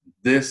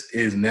This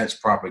is Nets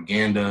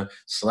Propaganda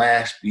 /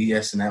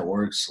 BS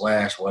Network /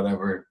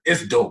 whatever.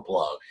 It's Dope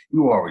Blog.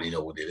 You already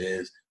know what it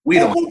is. We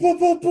don't. I'm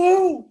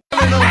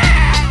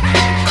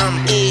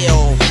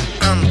ill.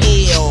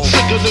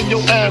 Sicker than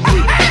your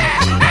average.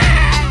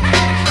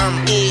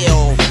 I'm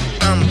ill.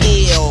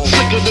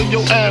 Sicker than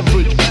your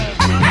average.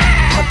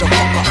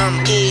 Motherfucker, I'm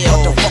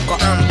ill.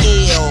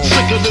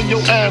 Sicker than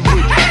your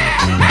average.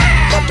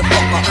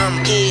 Motherfucker,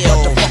 I'm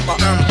ill.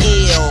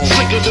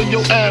 Sicker than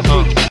your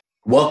average.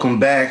 Welcome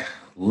back,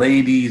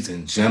 ladies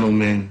and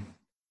gentlemen.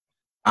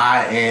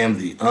 I am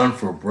the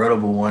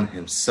unforgettable one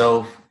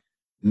himself,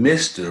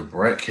 Mr.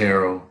 Brett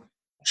Carroll.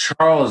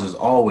 Charles is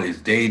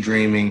always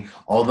daydreaming,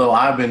 although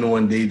I've been the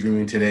one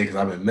daydreaming today because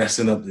I've been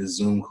messing up this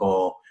Zoom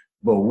call.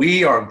 But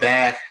we are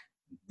back.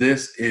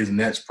 This is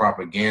Nets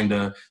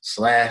Propaganda /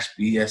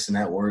 BS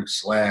Network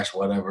 /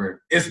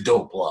 whatever. It's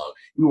Dope Blog.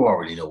 You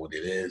already know what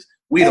it is.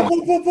 We don't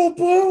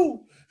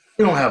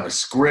have a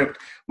script.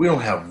 We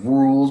don't have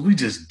rules. We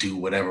just do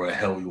whatever the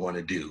hell we want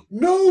to do.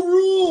 No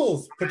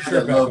rules. Put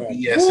your shirt back on.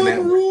 BS One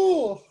Network.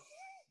 rule.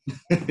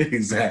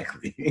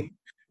 Exactly.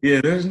 Yeah,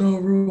 there's no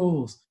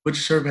rules. Put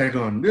your shirt back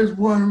on. There's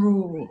one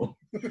rule.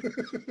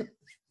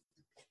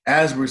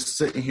 As we're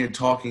sitting here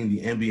talking,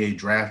 the NBA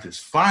draft is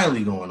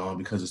finally going on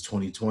because it's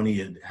 2020.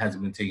 It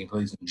hasn't been taking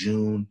place in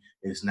June.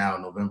 It's now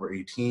November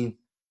 18th.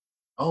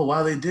 Oh,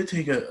 wow, they did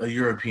take a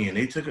European.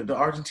 They took the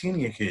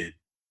Argentinian kid.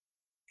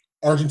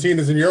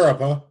 Argentina's in Europe,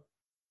 huh?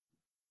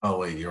 Oh,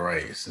 wait, you're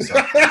right. Yes.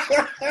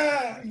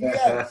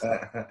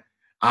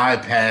 I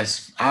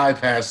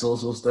passed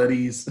social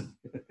studies.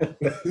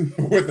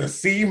 With a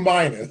C-.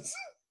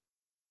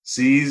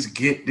 C's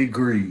get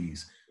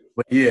degrees.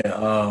 But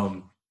yeah,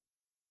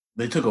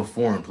 they took a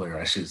foreign player,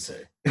 I should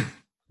say.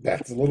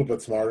 That's a little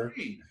bit smarter.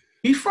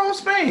 He's from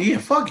Spain. Yeah,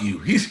 fuck you.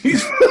 He's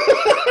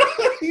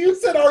You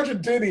said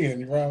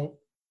Argentinian, bro.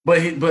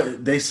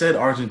 but they said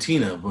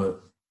Argentina,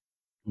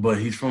 but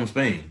he's from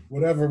Spain.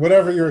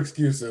 Whatever your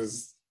excuse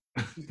is,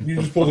 you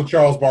just pulled a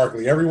Charles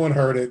Barkley. Everyone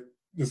heard it.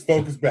 Just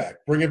focus back.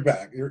 Bring it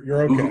back.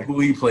 You're okay.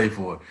 Who he played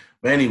for.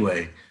 But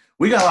anyway,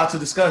 we got a lot to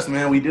discuss,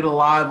 man. We did a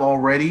live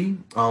already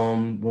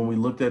when we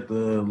looked at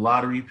the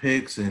lottery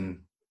picks and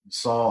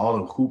saw all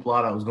the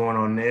hoopla that was going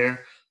on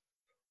there.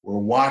 We're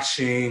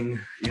watching,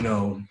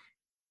 the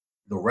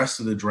rest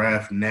of the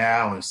draft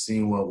now and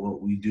seeing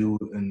what we do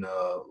and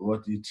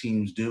what the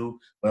teams do.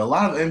 But a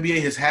lot of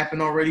NBA has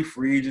happened already.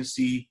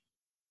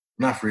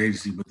 Not free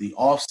agency, but the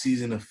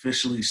offseason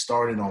officially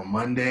started on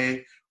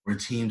Monday, where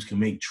teams can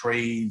make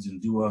trades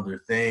and do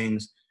other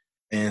things.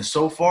 And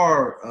so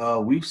far,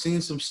 we've seen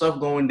some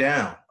stuff going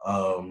down.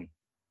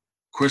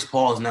 Chris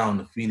Paul is now in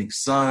the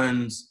Phoenix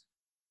Suns.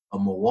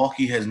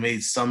 Milwaukee has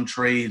made some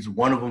trades.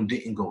 One of them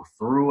didn't go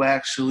through,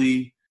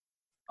 actually,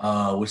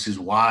 which is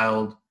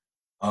wild.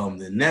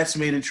 The Nets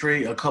made a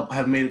trade.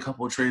 Have made a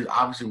couple of trades.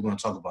 Obviously, we're going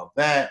to talk about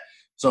that.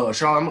 So,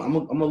 Charles, I'm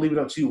going to leave it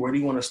up to you. Where do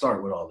you want to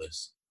start with all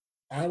this?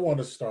 I want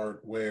to start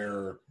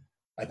where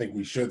I think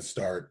we should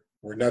start.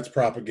 We're Nets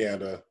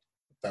Propaganda.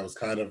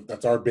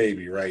 That's our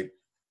baby, right?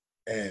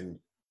 And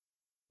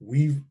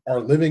we are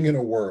living in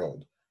a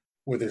world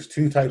where there's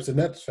two types of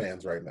Nets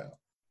fans right now.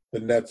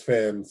 The Nets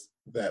fans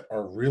that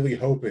are really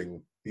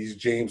hoping these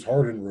James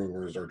Harden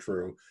rumors are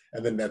true,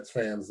 and the Nets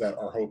fans that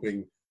are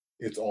hoping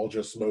it's all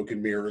just smoke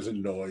and mirrors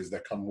and noise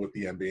that come with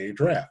the NBA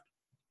draft.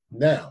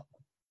 Now,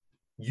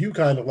 you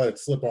kind of let it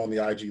slip on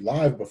the IG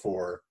Live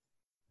before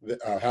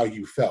how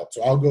you felt.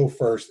 So I'll go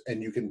first,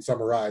 and you can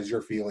summarize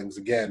your feelings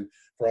again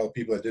for all the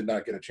people that did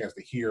not get a chance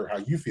to hear how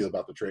you feel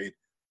about the trade.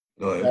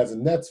 As a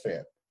Nets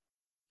fan,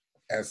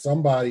 as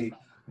somebody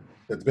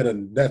that's been a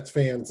Nets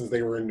fan since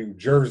they were in New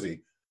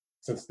Jersey,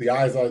 since the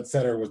Izod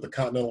Center was the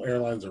Continental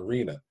Airlines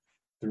Arena,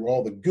 through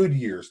all the good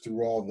years,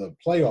 through all the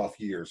playoff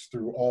years,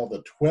 through all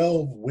the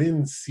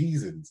 12-win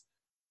seasons,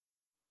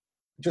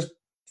 just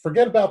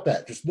forget about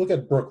that. Just look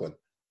at Brooklyn.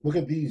 Look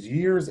at these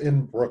years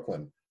in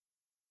Brooklyn.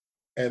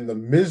 And the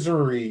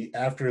misery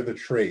after the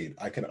trade.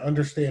 I can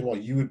understand why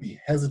you would be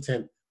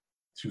hesitant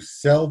to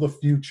sell the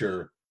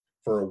future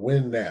for a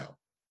win now.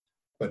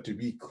 But to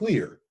be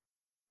clear,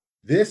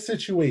 this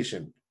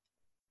situation,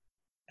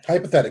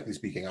 hypothetically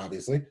speaking,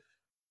 obviously,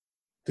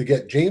 to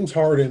get James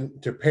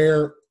Harden to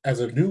pair as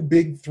a new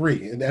big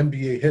three in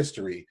NBA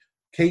history,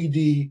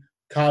 KD,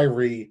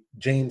 Kyrie,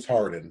 James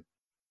Harden,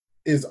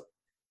 is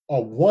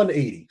a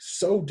 180,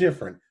 so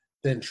different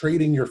than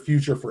trading your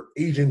future for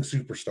aging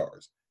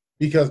superstars.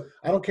 Because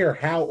I don't care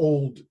how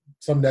old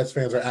some Nets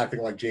fans are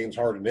acting like James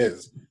Harden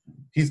is.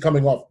 He's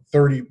coming off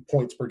 30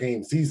 points per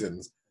game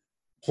seasons,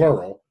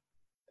 plural,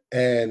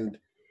 and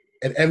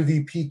an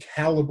MVP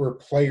caliber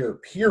player,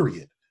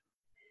 period.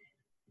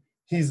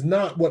 He's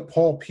not what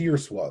Paul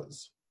Pierce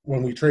was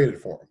when we traded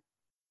for him.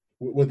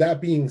 With that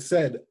being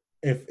said,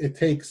 if it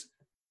takes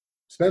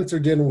Spencer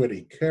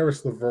Dinwiddie,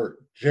 Karis LeVert,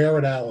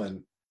 Jared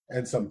Allen,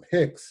 and some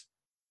picks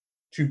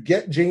to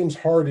get James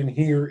Harden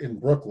here in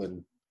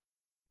Brooklyn,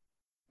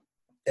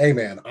 hey,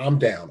 man, I'm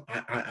down.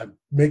 I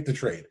make the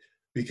trade.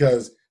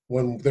 Because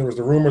when there was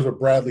the rumors of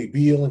Bradley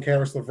Beal and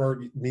Karis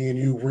LeVert, me and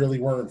you really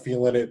weren't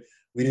feeling it.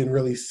 We didn't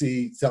really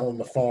see selling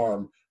the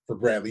farm for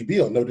Bradley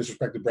Beal. No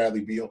disrespect to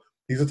Bradley Beal.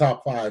 He's a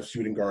top 5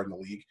 shooting guard in the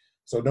league.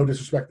 So no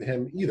disrespect to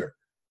him either.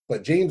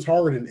 But James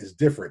Harden is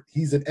different.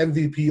 He's an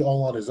MVP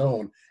all on his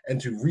own.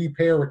 And to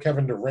repair with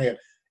Kevin Durant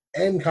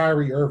and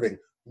Kyrie Irving,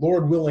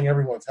 Lord willing,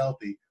 everyone's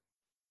healthy,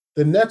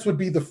 the Nets would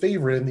be the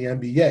favorite in the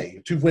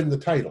NBA to win the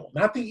title.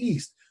 Not the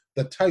East,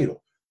 the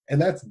title.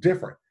 And that's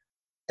different.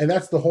 And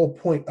that's the whole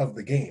point of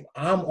the game.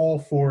 I'm all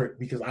for it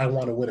because I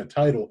want to win a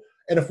title.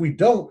 And if we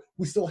don't,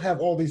 we still have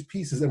all these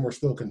pieces and we're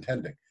still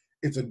contending.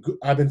 It's a good,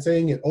 I've been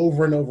saying it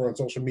over and over on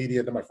social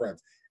media to my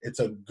friends. It's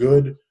a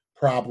good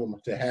problem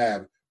to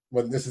have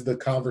when this is the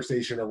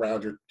conversation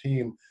around your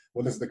team,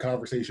 when this is the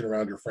conversation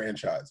around your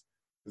franchise.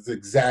 It's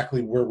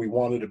exactly where we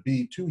wanted to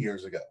be 2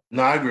 years ago.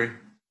 No, I agree.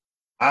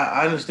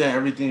 I understand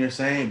everything you're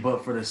saying,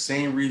 but for the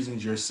same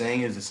reasons you're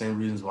saying is the same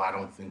reasons why I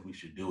don't think we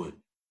should do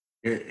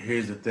it.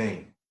 Here's the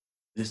thing.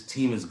 This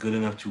team is good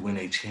enough to win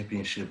a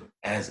championship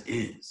as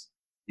is.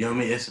 You know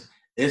what I mean?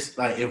 It's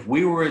like if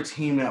we were a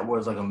team that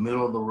was like a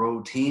middle of the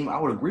road team, I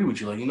would agree with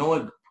you. Like, you know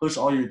what? Push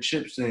all your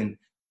chips in.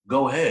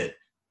 Go ahead.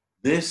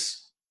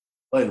 Let's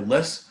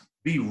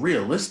be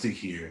realistic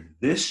here.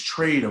 This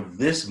trade of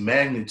this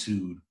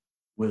magnitude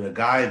with a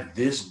guy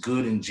this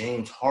good in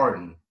James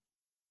Harden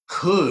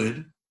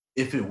could,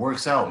 if it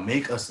works out,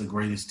 make us the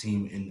greatest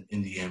team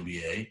in the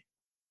NBA.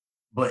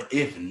 But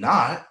if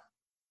not,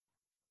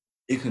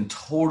 it can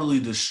totally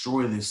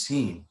destroy this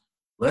team.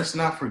 Let's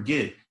not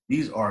forget,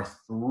 these are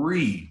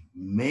 3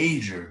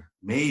 major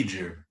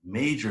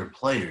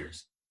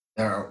players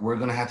that we're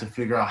going to have to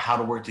figure out how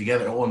to work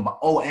together.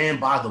 And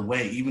by the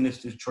way, even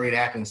if this trade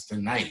happens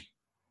tonight,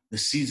 the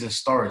season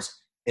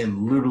starts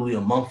in literally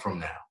a month from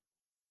now.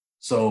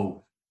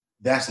 So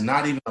that's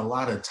not even a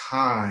lot of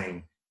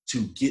time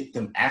to get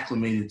them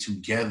acclimated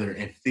together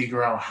and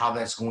figure out how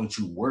that's going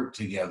to work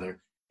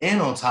together.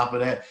 And on top of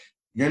that,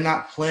 you're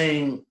not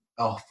playing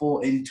a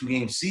full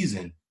 82-game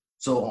season.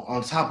 So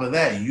on top of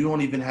that, you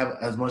don't even have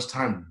as much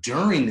time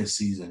during the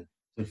season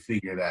to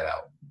figure that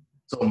out.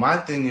 So my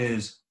thing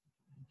is,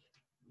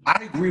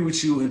 I agree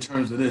with you in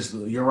terms of this.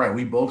 You're right.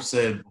 We both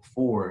said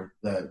before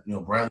that,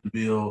 Bradley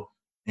Beal,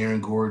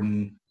 Aaron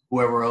Gordon,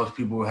 whoever else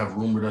people have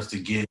rumored us to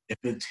get, if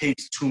it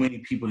takes too many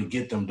people to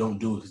get them, don't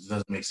do it because it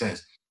doesn't make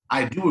sense.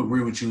 I do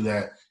agree with you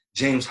that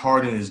James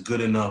Harden is good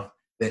enough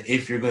that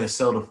if you're going to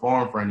sell the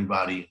farm for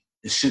anybody,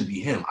 it should be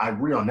him. I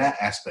agree on that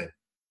aspect.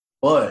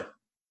 But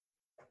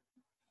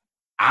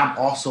I'm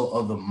also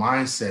of the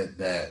mindset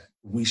that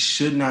we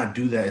should not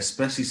do that,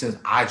 especially since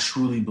I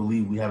truly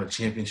believe we have a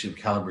championship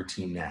caliber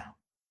team now.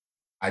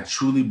 I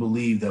truly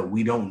believe that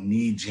we don't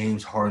need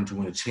James Harden to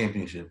win a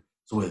championship.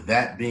 So with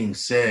that being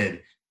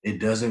said, it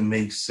doesn't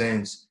make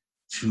sense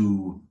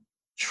to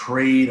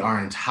trade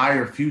our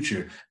entire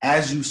future.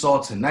 As you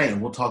saw tonight,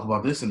 and we'll talk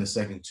about this in a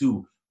second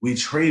too, we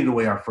traded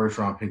away our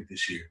first-round pick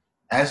this year.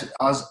 As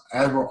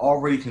we're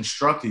already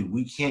constructed,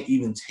 we can't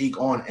even take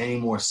on any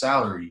more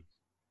salary.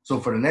 So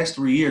for the next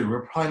 3 years,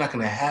 we're probably not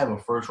going to have a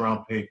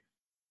first-round pick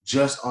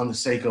just on the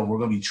sake of we're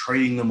going to be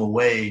trading them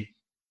away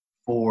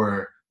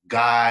for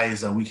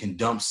guys that we can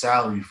dump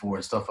salary for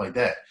and stuff like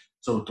that.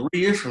 So 3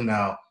 years from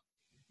now,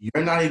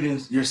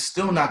 you're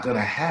still not going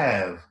to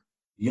have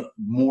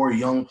more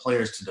young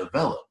players to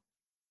develop.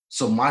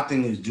 So my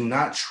thing is, do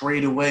not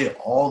trade away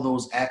all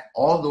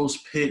those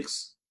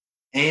picks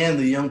and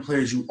the young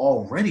players you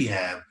already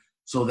have,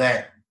 so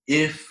that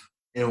if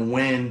and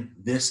when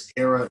this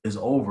era is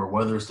over,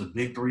 whether it's the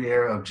Big 3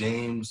 era of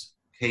James,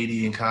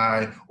 KD, and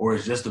Kai, or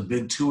it's just the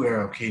Big 2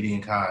 era of KD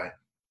and Kai,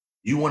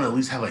 you want to at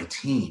least have a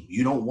team.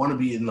 You don't want to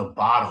be in the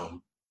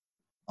bottom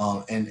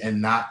and it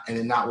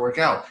not work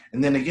out.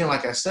 And then again,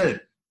 like I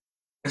said,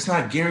 it's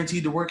not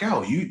guaranteed to work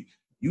out. You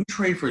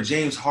trade for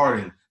James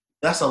Harden,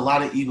 that's a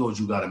lot of egos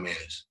you got to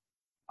manage.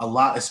 A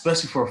lot,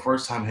 especially for a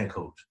first-time head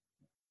coach.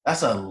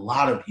 That's a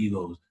lot of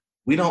egos.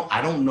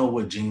 I don't know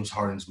what James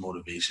Harden's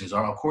motivations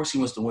are. Of course, he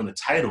wants to win a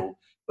title,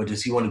 but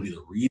does he want to be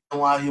the reason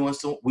why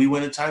we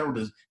win a title?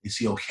 Is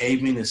he okay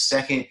being the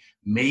second,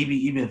 maybe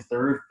even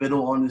third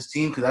fiddle on this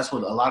team? Because that's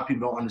what a lot of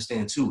people don't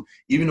understand too.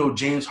 Even though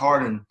James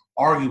Harden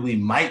arguably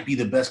might be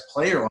the best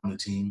player on the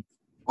team,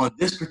 on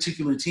this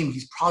particular team,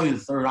 he's probably the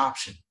third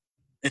option.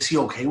 Is he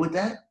okay with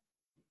that?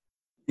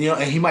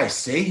 And he might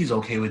say he's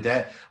okay with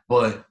that,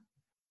 but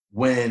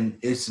when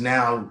it's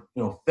now,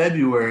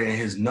 February and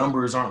his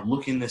numbers aren't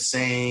looking the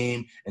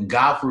same, and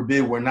God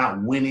forbid we're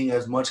not winning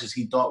as much as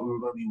he thought we were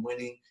going to be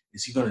winning,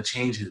 is he going to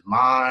change his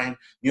mind?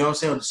 You know what I'm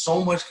saying?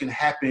 So much can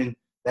happen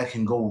that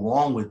can go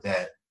wrong with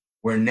that,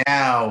 where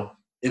now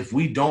if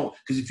we don't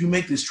 – because if you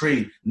make this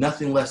trade,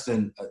 nothing less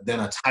than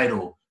a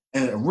title,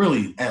 and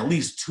really at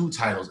least 2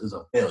 titles, is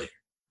a failure.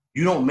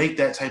 You don't make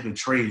that type of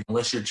trade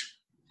unless you're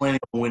planning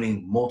on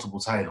winning multiple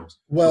titles.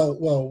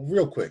 Well,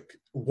 real quick.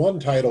 1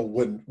 title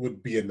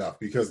would be enough,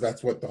 because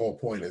that's what the whole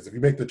point is. If you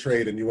make the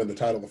trade and you win the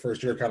title the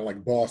first year, kind of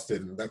like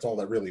Boston, that's all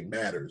that really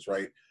matters,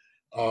 right?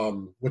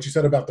 What you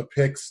said about the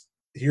picks,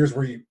 here's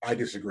where I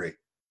disagree.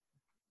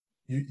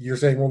 You're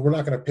saying, well, we're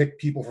not going to pick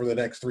people for the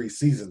next 3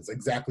 seasons.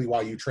 Exactly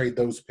why you trade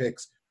those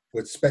picks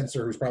with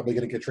Spencer, who's probably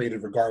going to get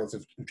traded regardless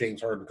if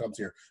James Harden comes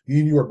here. Me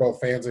and you are both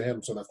fans of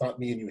him, so that's not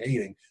me and you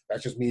hating.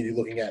 That's just me and you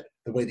looking at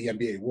the way the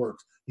NBA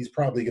works. He's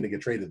probably going to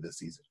get traded this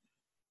season.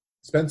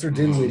 Spencer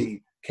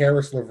Dinwiddie,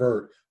 Karis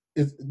LeVert.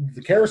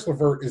 The Karis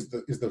LeVert is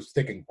the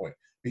sticking point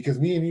because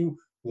me and you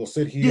will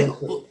sit here. Yeah,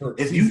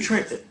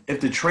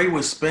 if the trade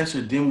was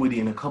Spencer Dinwiddie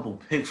and a couple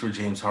picks for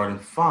James Harden,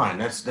 fine.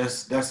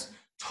 That's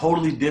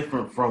totally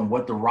different from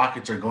what the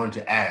Rockets are going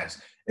to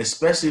ask,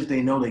 especially if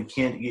they know they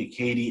can't get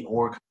KD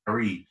or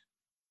Kyrie.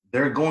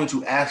 They're going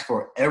to ask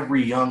for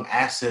every young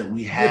asset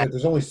we have. Yeah, but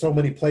there's only so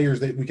many players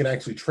that we can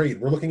actually trade.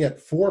 We're looking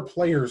at 4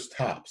 players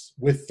tops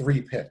with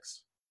 3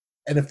 picks.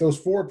 And if those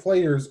 4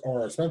 players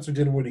are Spencer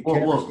Dinwiddie,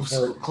 Charles,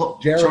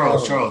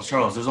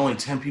 there's only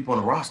 10 people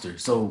on the roster.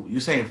 So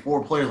you're saying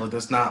 4 players, like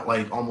that's not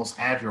like almost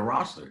half your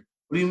roster.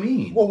 What do you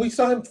mean? Well, we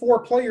signed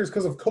 4 players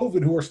because of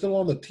COVID who are still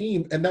on the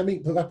team, and that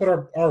means that put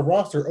our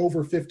roster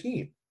over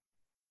 15.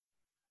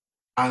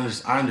 I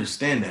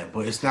understand that,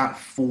 but it's not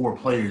 4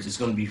 players. It's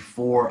going to be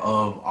 4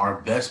 of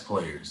our best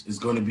players. It's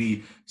going to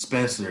be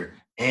Spencer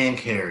and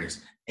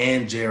Karis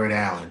and Jared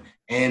Allen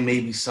and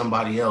maybe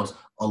somebody else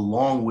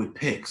along with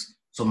picks.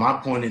 So my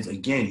point is,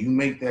 again, you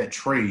make that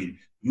trade,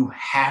 you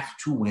have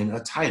to win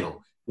a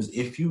title. Because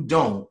if you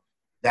don't,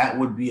 that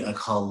would be a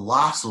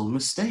colossal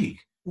mistake.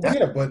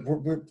 But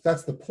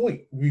that's the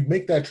point. We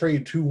make that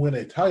trade to win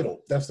a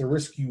title. That's the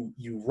risk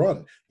you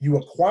run. You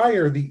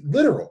acquire the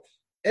literal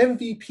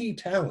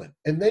MVP talent,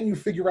 and then you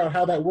figure out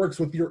how that works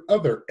with your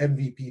other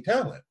MVP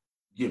talent.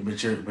 Yeah,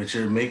 but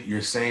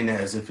you're saying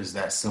that as if it's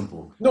that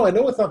simple. No, I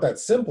know it's not that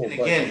simple. And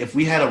again, if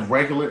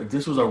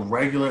this was a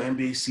regular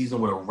NBA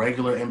season with a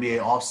regular NBA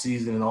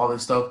offseason and all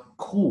this stuff,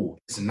 cool.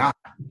 It's not.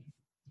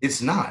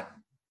 It's not.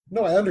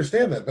 No, I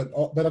understand that,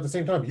 but at the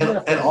same time,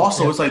 and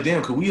also it's like,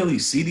 damn, could we at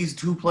least see these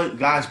 2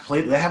 guys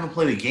play? They haven't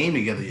played a game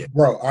together yet.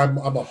 Bro, I'm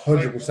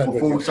 100% with you.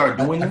 Before we start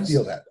doing this, I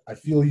feel that. I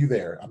feel you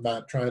there. I'm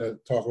not trying to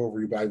talk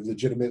over you, but I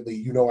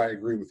legitimately, I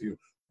agree with you.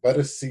 Let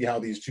us see how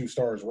these 2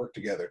 stars work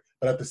together.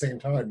 But at the same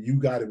time, you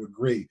got to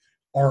agree,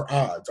 our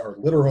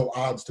literal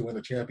odds to win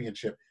a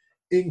championship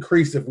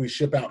increase if we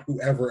ship out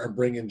whoever and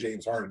bring in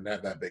James Harden and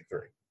have that big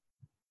 3.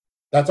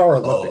 That's our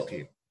Olympic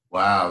team.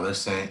 Wow, they're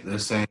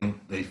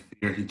saying they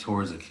fear he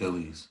tore his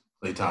Achilles.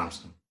 Klay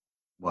Thompson.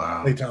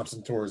 Wow. Klay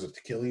Thompson tore his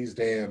Achilles.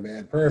 Damn,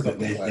 man. Prayers up.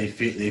 They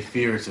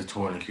fear it's a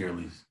torn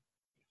Achilles.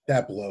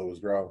 That blows,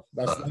 bro.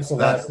 That's the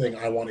last thing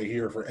I want to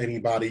hear for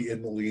anybody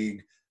in the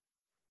league.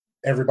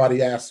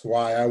 Everybody asks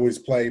why I always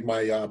play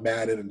my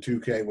Madden and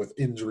 2K with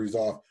injuries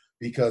off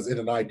because in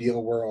an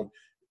ideal world,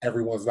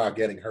 everyone's not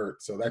getting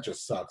hurt. So that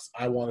just sucks.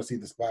 I want to see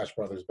the Splash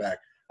Brothers back.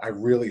 I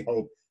really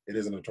hope it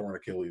isn't a torn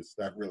Achilles.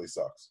 That really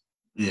sucks.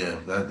 Yeah,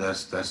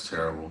 that's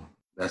terrible.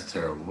 That's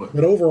terrible.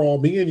 But overall,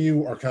 me and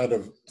you are kind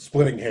of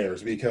splitting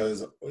hairs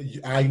because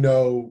I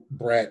know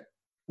Brett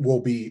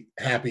will be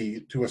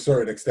happy to a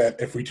certain extent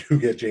if we do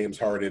get James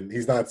Harden.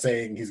 He's not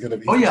saying he's going to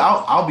be. Oh yeah,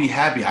 I'll be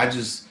happy. I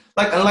just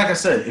like I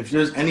said, if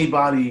there's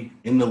anybody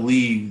in the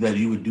league that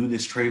you would do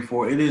this trade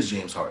for, it is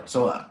James Harden.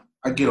 So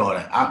I get all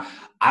that.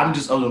 I'm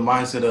just of the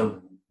mindset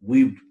of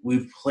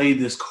we've played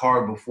this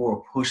card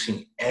before,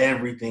 pushing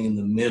everything in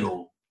the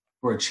middle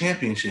for a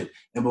championship.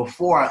 And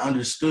before I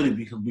understood it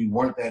because we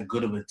weren't that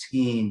good of a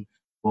team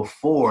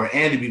before,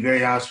 and to be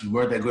very honest, we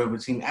weren't that good of a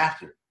team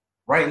after.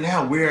 Right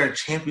now, we're a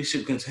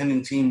championship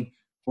contending team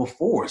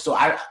before. So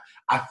I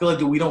feel like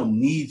that we don't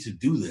need to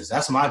do this.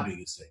 That's my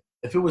biggest thing.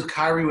 If it was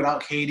Kyrie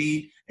without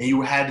KD and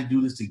you had to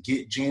do this to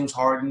get James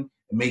Harden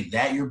and make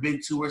that your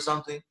big 2 or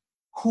something,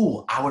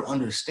 cool, I would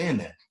understand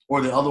that.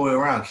 Or the other way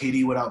around,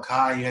 KD without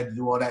Kai, you had to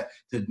do all that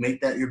to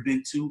make that your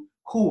big 2,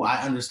 cool,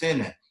 I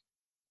understand that.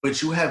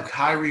 But you have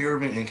Kyrie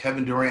Irving and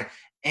Kevin Durant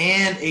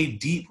and a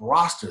deep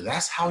roster.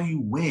 That's how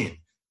you win.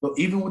 But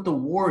even with the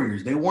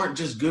Warriors, they weren't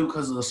just good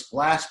because of the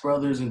Splash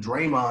Brothers and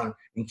Draymond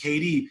and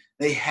KD.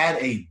 They had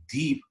a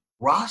deep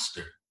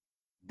roster.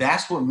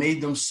 That's what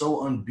made them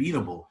so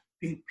unbeatable.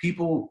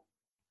 People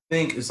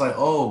think it's like,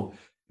 oh,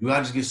 you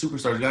got to just get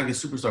superstars. You got to get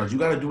superstars. You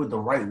got to do it the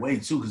right way,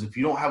 too, because if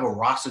you don't have a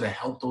roster to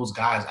help those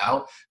guys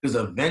out, because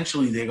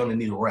eventually they're going to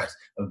need a rest.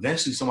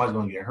 Eventually somebody's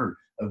going to get hurt.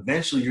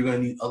 Eventually you're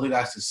going to need other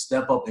guys to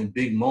step up in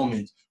big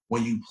moments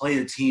when you play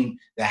a team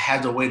that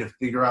has a way to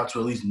figure out to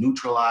at least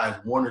neutralize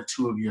 1 or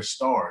 2 of your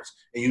stars,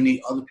 and you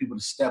need other people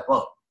to step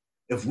up.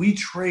 If we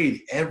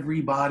trade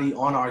everybody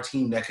on our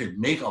team that could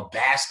make a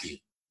basket,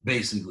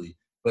 basically,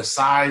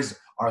 besides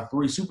our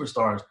 3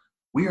 superstars,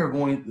 we are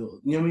going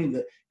to, you know what I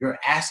mean? You're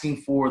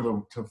asking for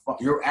the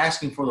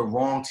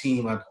wrong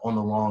team on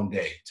the wrong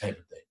day type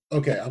of thing.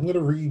 Okay, I'm going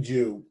to read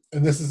you,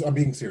 and I'm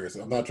being serious.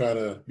 I'm not trying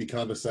to be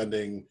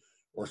condescending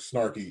or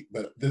snarky,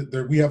 but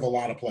we have a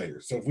lot of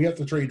players. So if we have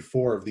to trade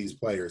 4 of these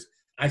players,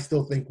 I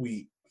still think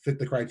we fit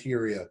the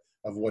criteria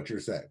of what you're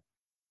saying.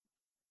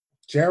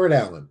 Jared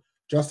Allen,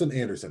 Justin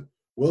Anderson,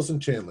 Wilson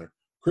Chandler,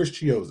 Chris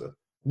Chiozza,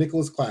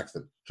 Nicholas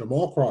Claxton,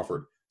 Jamal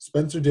Crawford,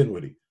 Spencer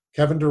Dinwiddie,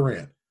 Kevin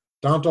Durant,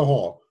 Donta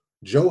Hall,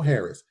 Joe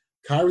Harris,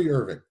 Kyrie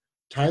Irving,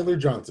 Tyler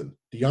Johnson,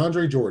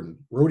 DeAndre Jordan,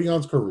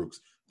 Rodion Kurucs,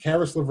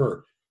 Karis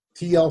LeVert,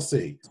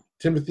 TLC,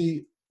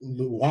 Timothy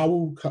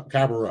Luau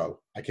Cabarro.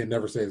 I can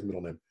never say his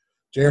middle name.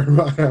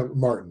 Jeremiah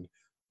Martin.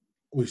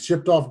 We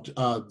shipped off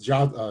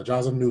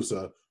Jazam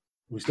Nusa.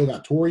 We still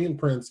got Torian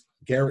Prince,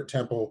 Garrett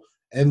Temple,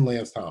 and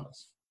Lance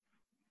Thomas.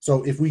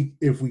 So if we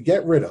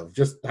get rid of,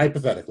 just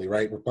hypothetically,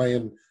 right? We're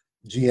playing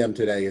GM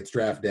today. It's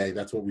draft day.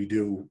 That's what we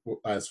do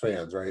as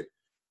fans, right?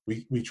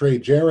 We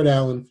trade Jared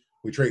Allen.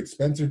 We trade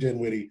Spencer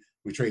Dinwiddie.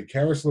 We trade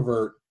Karis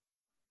LeVert,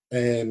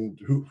 and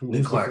who's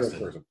the fourth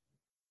person?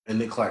 And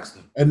Nick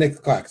Claxton.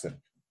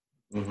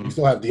 Mm-hmm. We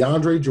still have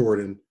DeAndre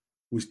Jordan.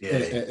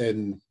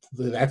 And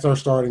that's our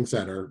starting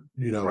center.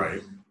 You know,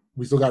 right.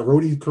 We still got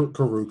Rodi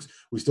Karooks.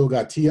 We still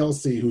got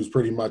TLC, who's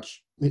pretty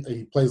much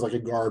he plays like a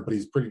guard, but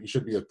he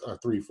should be a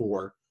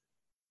 3-4.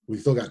 We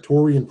still got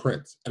Torian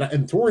Prince,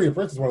 and Torian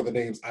Prince is one of the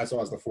names I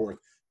saw as the fourth,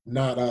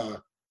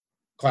 not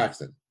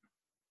Claxton.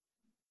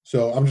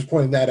 So I'm just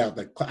pointing that out.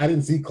 That I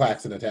didn't see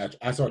Claxton attached.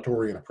 I saw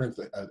Torian Prince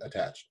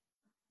attached.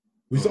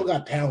 We still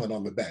got talent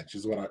on the bench,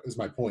 is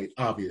my point.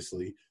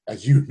 Obviously,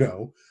 as you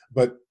know,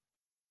 but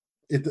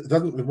it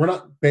doesn't. We're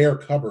not bare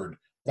cupboard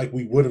like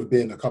we would have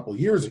been a couple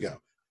years ago.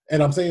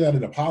 And I'm saying that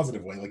in a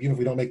positive way. Like, even if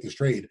we don't make this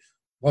trade,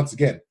 once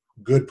again,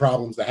 good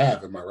problems to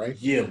have. Am I right?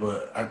 Yeah,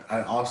 but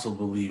I also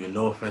believe, and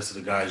no offense to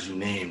the guys you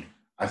named,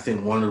 I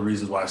think one of the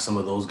reasons why some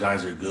of those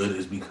guys are good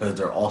is because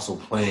they're also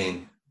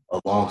playing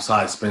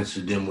alongside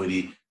Spencer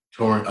Dinwiddie,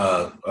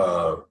 Karis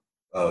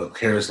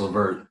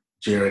LeVert,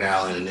 Jared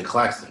Allen, and Nick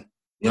Claxton.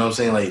 You know what I'm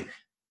saying? Like,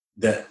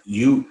 that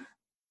you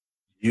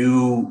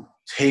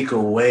take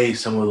away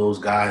some of those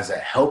guys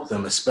that help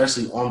them,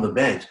 especially on the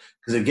bench.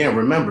 Because, again,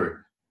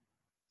 remember,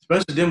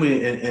 Spencer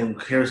Dinwiddie and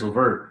Karis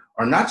LeVert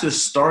are not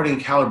just starting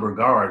caliber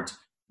guards.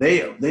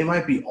 They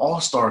might be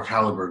all-star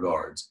caliber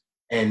guards.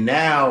 And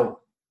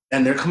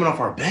they're coming off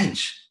our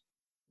bench.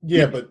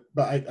 Yeah, but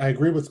I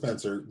agree with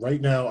Spencer. Right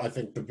now, I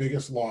think the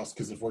biggest loss,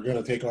 because if we're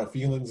going to take our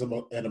feelings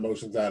and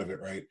emotions out of it,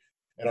 right,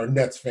 and our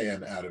Nets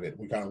fan out of it,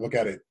 we kind of look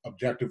at it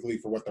objectively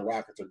for what the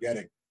Rockets are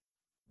getting.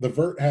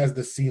 LeVert has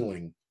the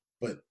ceiling,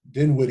 but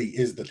Dinwiddie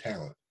is the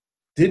talent.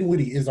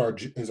 Dinwiddie is our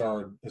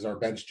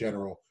bench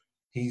general.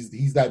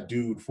 He's that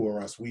dude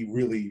for us. We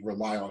really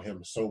rely on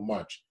him so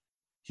much.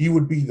 He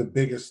would be the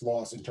biggest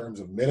loss in terms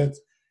of minutes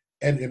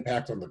and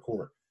impact on the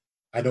court.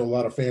 I know a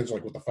lot of fans are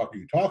like, what the fuck are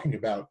you talking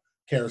about?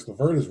 Karis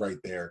LeVert is right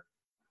there.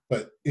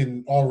 But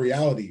in all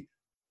reality,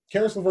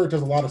 Karis LeVert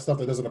does a lot of stuff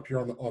that doesn't appear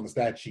on the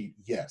stat sheet,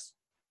 yes.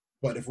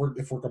 But if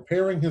we're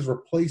comparing his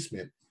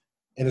replacement,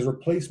 and his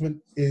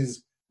replacement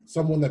is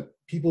someone that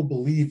people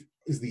believe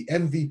is the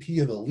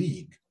MVP of the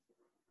league,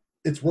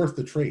 it's worth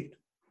the trade.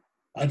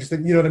 I just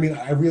think, you know what I mean?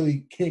 I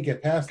really can't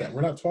get past that.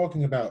 We're not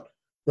talking about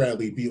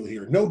Bradley Beal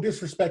here. No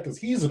disrespect, because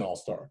he's an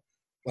all-star.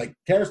 Like,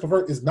 Karis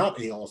LeVert is not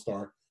an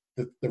all-star.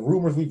 The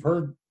rumors we've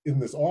heard in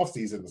this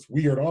offseason, this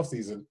weird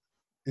offseason,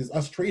 is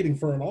us trading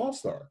for an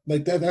all-star.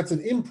 Like, that's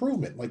an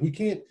improvement. Like, we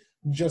can't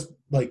just,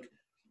 like,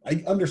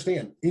 I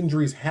understand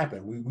injuries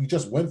happen. We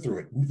just went through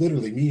it.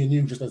 Literally, me and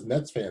you, just as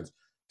Nets fans,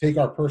 take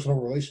our personal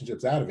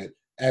relationships out of it.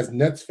 As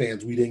Nets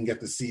fans, we didn't get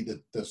to see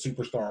the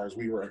superstars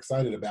we were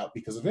excited about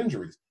because of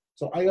injuries.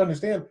 So I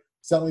understand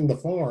selling the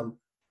farm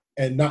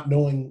and not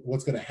knowing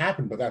what's going to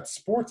happen, but that's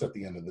sports at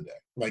the end of the day.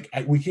 Like,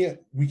 we can't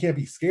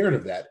be scared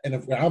of that. And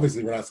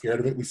obviously we're not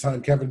scared of it. We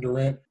signed Kevin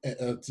Durant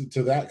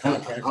to that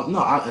contract. I'm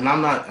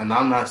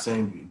not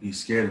saying be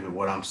scared of it.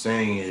 What I'm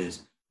saying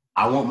is,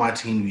 I want my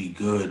team to be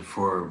good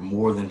for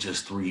more than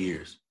just 3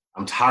 years.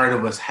 I'm tired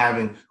of us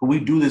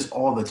we do this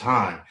all the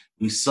time.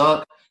 We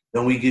suck,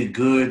 then we get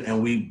good,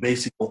 and we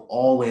basically go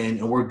all in,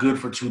 and we're good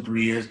for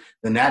 2-3 years.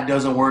 Then that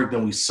doesn't work,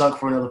 then we suck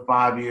for another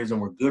 5 years, and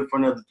we're good for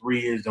another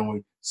 3 years, then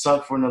we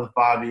suck for another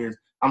 5 years.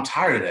 I'm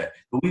tired of that.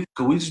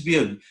 Could we just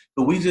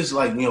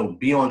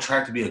be on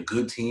track to be a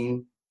good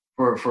team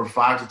for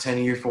 5 to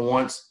 10 years for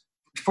once?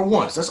 For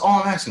once, that's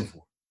all I'm asking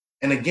for.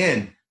 And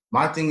again,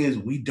 my thing is,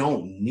 we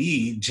don't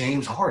need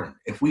James Harden.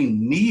 If we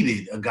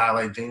needed a guy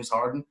like James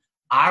Harden,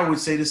 I would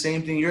say the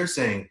same thing you're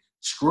saying.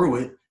 Screw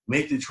it.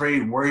 Make the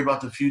trade, worry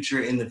about the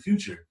future in the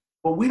future.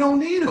 But we don't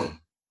need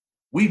him.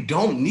 We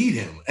don't need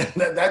him. And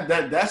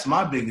that's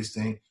my biggest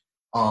thing.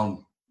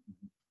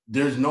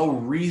 There's no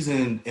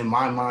reason in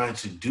my mind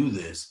to do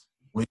this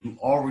when you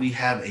already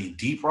have a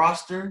deep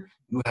roster,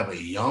 you have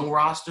a young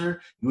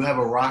roster, you have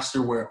a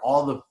roster where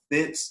all the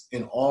fits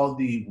and all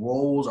the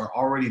roles are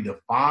already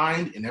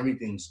defined and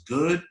everything's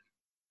good.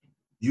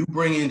 You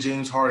bring in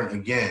James Harden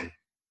again.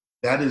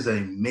 That is a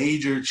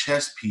major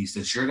chess piece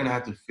that you're going to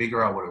have to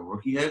figure out with a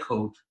rookie head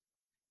coach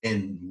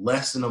in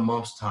less than a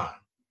month's time.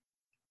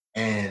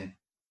 And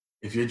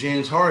if you're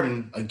James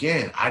Harden,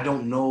 again, I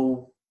don't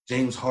know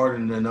James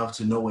Harden enough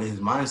to know what his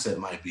mindset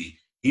might be.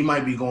 He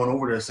might be going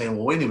over there saying,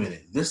 well, wait a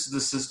minute, this is the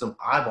system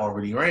I've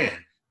already ran.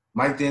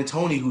 Mike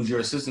D'Antoni, who's your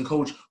assistant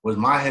coach, was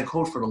my head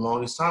coach for the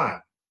longest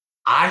time.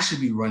 I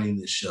should be running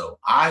this show.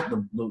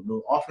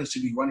 The offense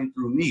should be running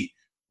through me.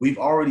 We've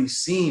already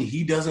seen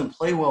he doesn't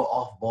play well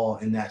off ball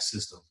in that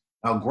system.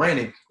 Now,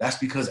 granted, that's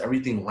because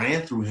everything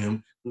ran through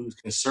him. He was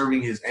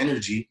conserving his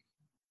energy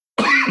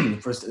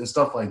and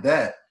stuff like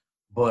that.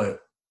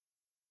 But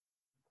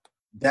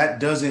that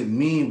doesn't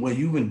mean, well,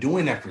 you've been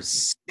doing that for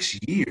 6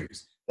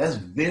 years. That's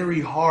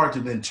very hard to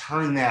then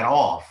turn that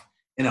off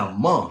in a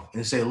month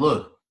and say,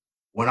 look,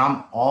 when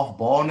I'm off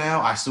ball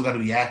now, I still got to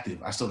be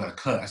active. I still got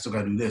to cut. I still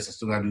got to do this. I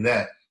still got to do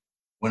that.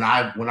 When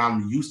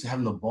I'm used to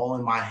having the ball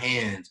in my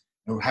hands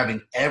and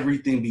having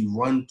everything be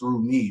run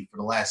through me for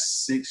the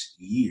last 6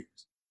 years,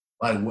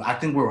 like I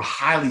think we're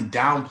highly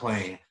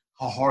downplaying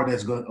how hard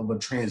of a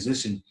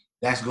transition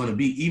that's going to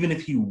be. Even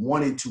if he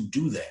wanted to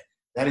do that,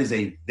 that is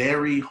a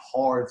very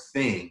hard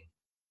thing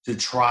to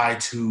try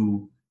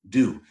to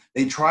do.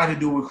 They tried to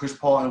do it with Chris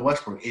Paul and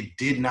Westbrook. It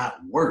did not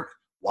work.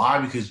 Why?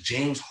 Because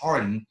James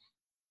Harden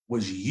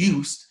was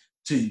used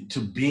to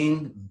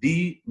being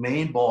the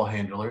main ball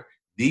handler,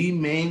 the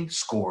main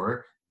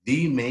scorer,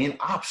 the main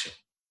option.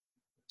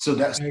 So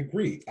I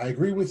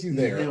agree with you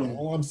there.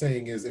 All I'm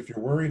saying is if you're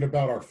worried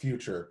about our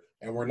future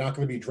and we're not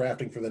going to be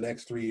drafting for the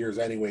next 3 years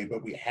anyway,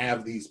 but we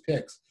have these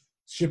picks,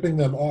 shipping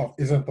them off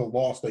isn't the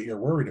loss that you're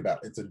worried about.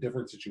 It's a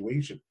different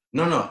situation.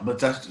 No,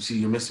 but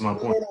you're missing my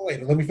point. No,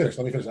 wait, let me finish.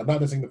 I'm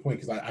not missing the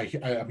point because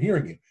I'm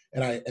hearing you,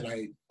 and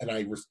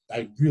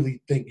I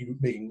really think you're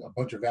making a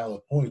bunch of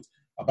valid points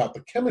about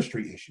the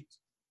chemistry issues.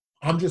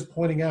 I'm just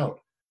pointing out,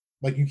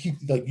 like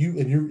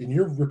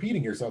you're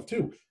repeating yourself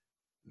too,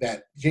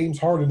 that James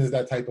Harden is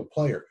that type of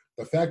player.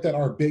 The fact that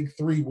our big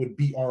three would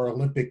be our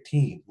Olympic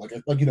team, like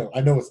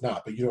I know it's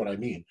not, but you know what I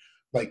mean.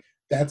 Like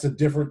that's a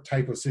different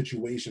type of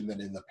situation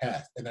than in the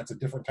past, and that's a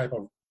different type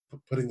of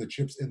putting the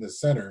chips in the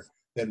center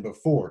than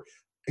before.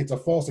 It's a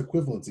false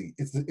equivalency.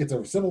 It's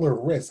a similar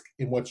risk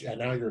in what and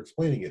now you're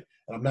explaining it,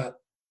 and I'm not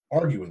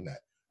arguing that.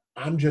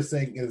 I'm just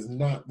saying it is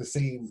not the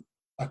same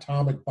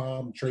atomic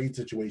bomb trade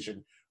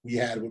situation we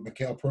had with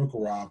Mikhail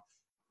Prokhorov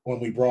when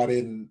we brought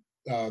in.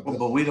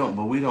 But we don't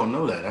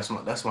know that.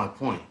 That's my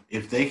point.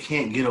 If they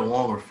can't get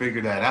along or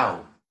figure that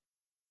out,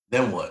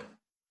 then what?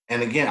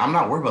 And again, I'm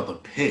not worried about the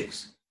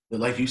picks. But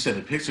like you said,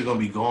 the picks are going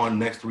to be gone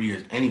next 3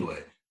 years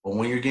anyway. But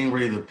when you're getting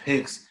ready to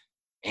picks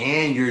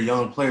and your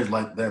young players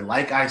like that,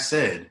 like I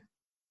said,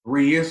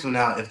 3 years from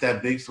now, if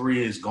that big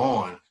three is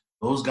gone,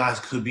 those guys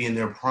could be in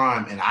their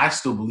prime. And I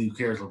still believe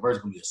Caris LeVert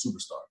is going to be a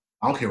superstar.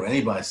 I don't care what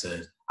anybody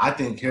says. I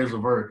think Caris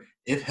LeVert,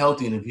 if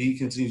healthy and if he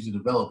continues to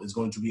develop, is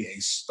going to be a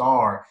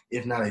star,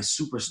 if not a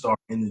superstar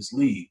in this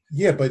league.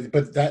 Yeah, but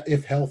that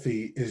if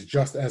healthy is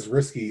just as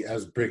risky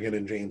as bringing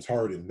in James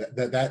Harden.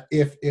 That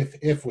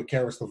if with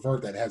Caris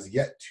LeVert that has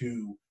yet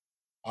to,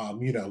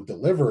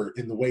 deliver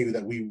in the way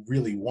that we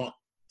really want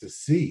to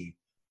see,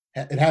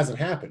 it hasn't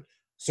happened.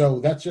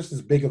 So that's just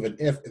as big of an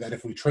if that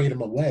if we trade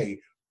him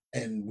away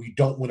and we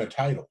don't win a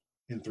title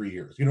in 3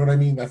 years. You know what I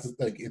mean? That's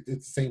like it's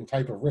the same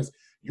type of risk.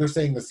 You're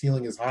saying the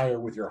ceiling is higher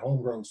with your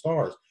homegrown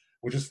stars,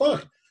 which is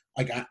fine.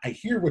 Like I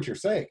hear what you're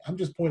saying. I'm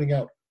just pointing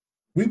out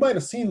we might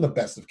have seen the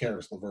best of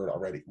Caris LeVert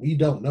already. We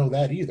don't know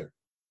that either.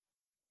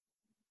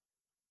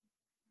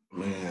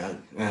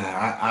 Man,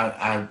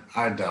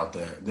 I doubt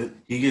that.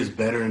 He gets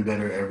better and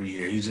better every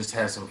year. He just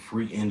has some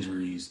freak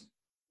injuries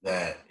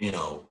that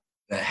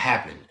that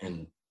happen,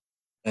 and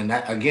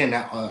that again,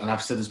 and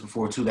I've said this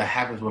before too. That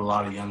happens with a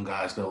lot of young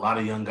guys. Because a lot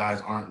of young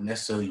guys aren't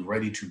necessarily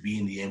ready to be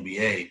in the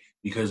NBA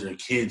because they're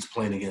kids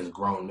playing against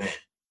grown men.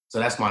 So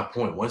that's my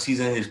point. Once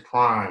he's in his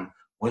prime,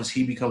 once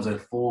he becomes a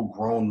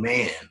full-grown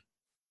man,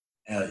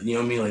 you know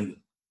what I mean? Like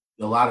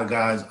a lot of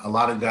guys,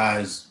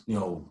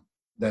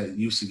 that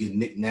used to get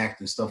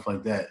knick-knacked and stuff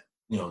like that,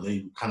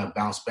 they kind of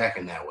bounce back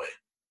in that way.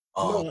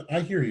 No,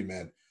 I hear you,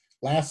 man.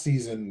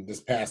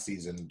 This past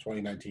season,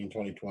 2019,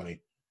 2020,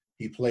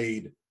 he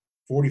played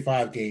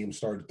 45 games,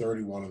 started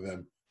 31 of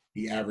them.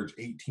 He averaged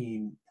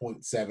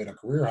 18.7, a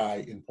career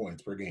high in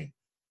points per game.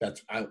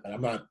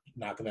 I'm not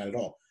knocking that at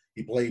all.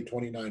 He played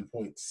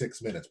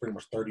 29.6 minutes, pretty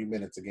much 30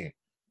 minutes a game.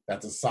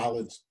 That's a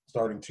solid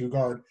starting two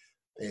guard.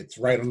 It's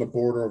right on the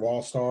border of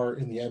all-star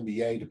in the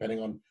NBA, depending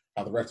on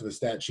how the rest of his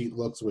stat sheet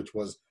looks, which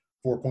was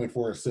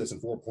 4.4 assists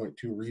and 4.2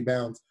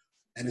 rebounds.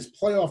 And his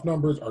playoff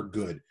numbers are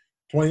good.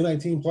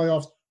 2019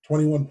 playoffs,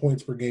 21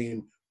 points per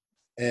game,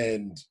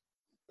 and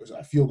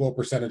a field goal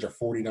percentage of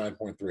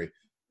 49.3.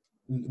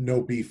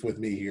 No beef with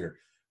me here.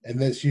 And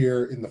this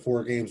year, in the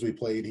 4 games we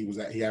played,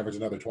 he averaged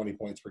another 20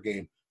 points per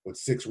game with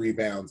 6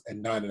 rebounds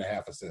and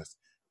 9.5 assists.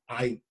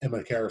 I am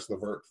a Caris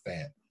LeVert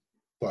fan,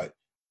 but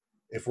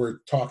if we're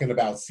talking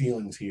about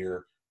ceilings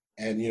here,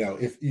 and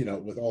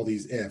with all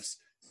these ifs,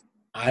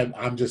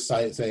 I'm just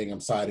saying I'm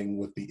siding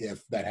with the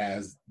if that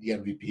has the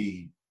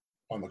MVP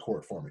on the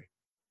court for me.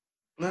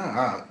 No,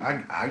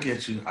 I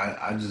get you.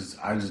 I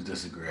just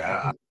disagree.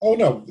 Oh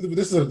no,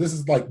 this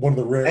is like one of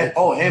the rare.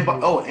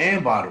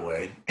 And by the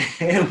way,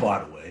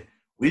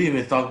 we didn't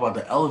even talk about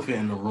the elephant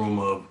in the room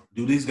of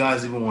do these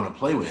guys even want to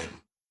play with him?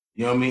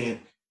 You know what I mean?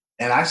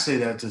 And I say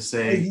that to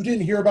say, hey, you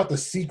didn't hear about the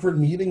secret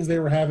meetings they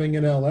were having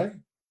in LA?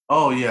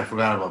 Oh yeah, I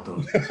forgot about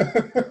those.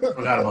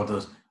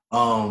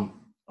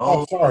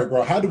 Oh, sorry,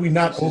 bro. How do we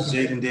not?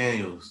 Jaden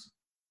Daniels.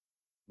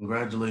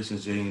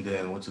 Congratulations, Jaden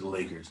Daniels. Went to the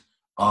Lakers.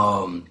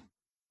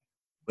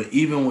 But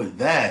even with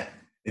that,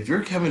 if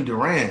you're Kevin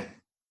Durant,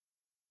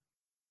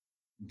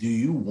 do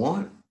you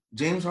want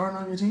James Harden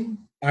on your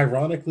team?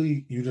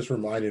 Ironically, you just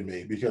reminded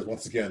me because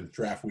once again,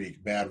 draft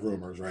week, bad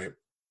rumors, right?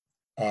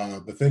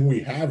 The thing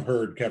we have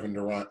heard, Kevin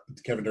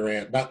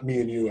Durant, not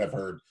me and you have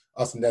heard,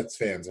 us Nets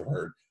fans have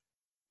heard,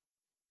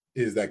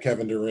 is that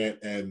Kevin Durant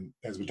and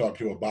as we talked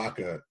to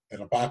Ibaka,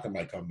 and Ibaka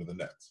might come to the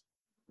Nets.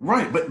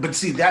 Right, but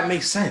see, that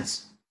makes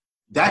sense.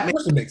 Of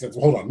course it makes sense.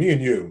 Hold on, me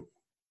and you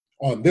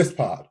on this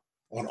pod,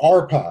 on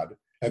our pod,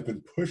 have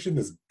been pushing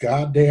this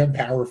goddamn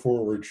power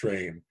forward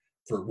train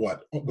for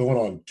what, going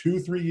on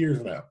 2-3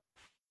 years now.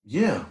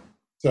 Yeah.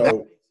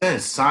 So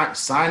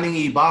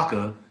signing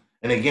Ibaka,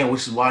 and again,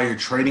 which is why you're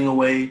trading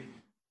away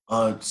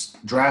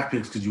draft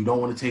picks because you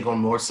don't want to take on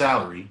more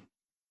salary.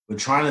 But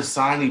trying to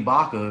sign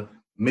Ibaka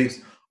makes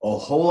a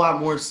whole lot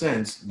more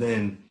sense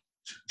than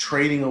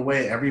trading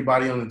away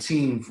everybody on the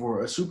team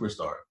for a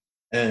superstar.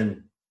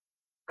 And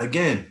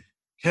again,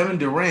 Kevin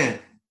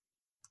Durant.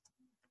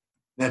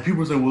 Now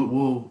people say,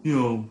 well, you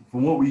know,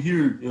 from what we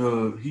hear,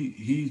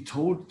 he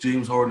told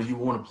James Harden he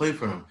would want to play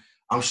for him.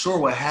 I'm sure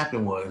what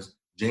happened was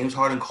James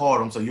Harden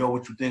called him, said, "Yo,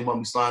 what you think about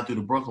me sliding through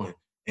to Brooklyn?"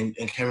 And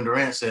Kevin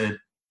Durant said,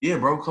 "Yeah,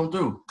 bro, come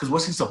through." Because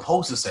what's he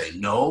supposed to say?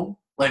 No,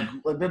 like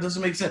that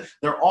doesn't make sense.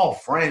 They're all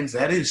friends.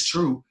 That is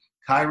true.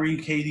 Kyrie,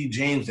 KD,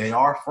 James, they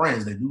are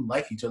friends. They do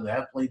like each other,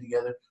 have played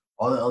together,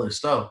 all that other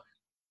stuff.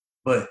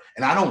 But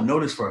and I don't know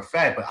this for a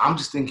fact, but I'm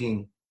just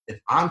thinking, if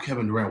I'm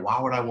Kevin Durant, why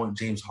would I want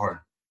James Harden?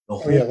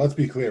 Let's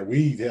be clear.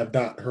 We have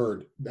not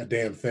heard a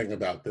damn thing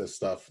about this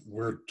stuff.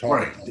 We're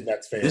talking to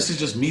Nets fans. This is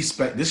just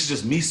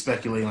me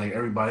speculating like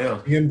everybody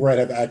else. Me and Brett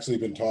have actually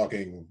been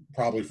talking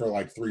probably for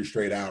like 3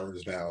 straight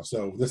hours now.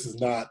 So this is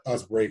not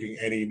us breaking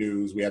any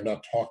news. We have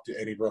not talked to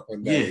any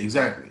Brooklyn Nets. Yeah,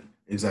 exactly.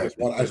 I just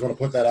want to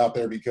put that out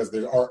there because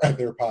there are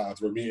other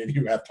pods where me and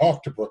you have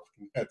talked to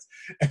Brooklyn Nets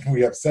and we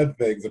have said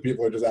things and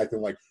people are just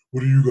acting like, "What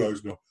do you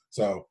guys know?"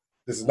 So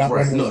this is not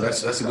right. No,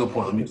 that's a good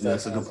point.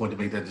 That's a good point to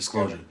make that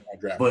disclosure.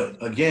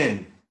 But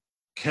again,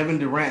 Kevin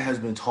Durant has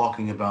been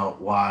talking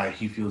about why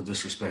he feels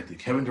disrespected.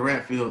 Kevin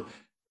Durant feels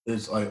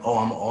it's like, "Oh,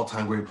 I'm an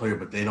all-time great player,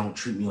 but they don't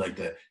treat me like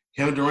that."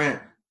 Kevin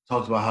Durant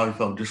talks about how he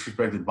felt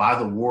disrespected by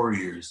the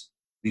Warriors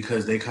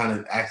because they kind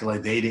of acted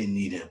like they didn't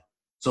need him.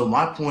 So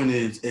my point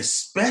is,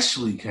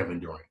 especially Kevin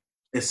Durant,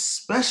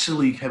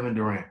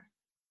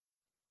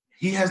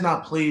 he has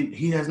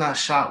not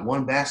shot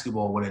one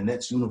basketball with a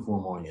Nets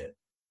uniform on yet.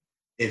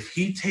 If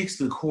he takes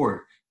the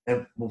court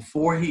and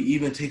before he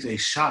even takes a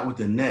shot with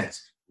the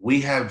Nets, we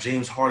have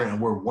James Harden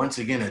and we're once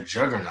again a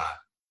juggernaut.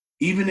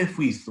 Even if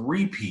we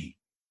three-peat,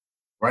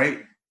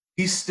 right,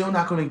 he's still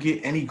not going to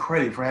get any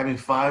credit for having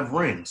 5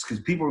 rings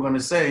because people are going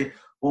to say,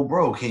 "Well,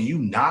 bro, can you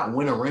not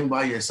win a ring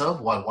by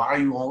yourself? Why are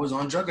you always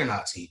on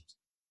juggernaut teams?"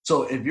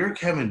 So if you're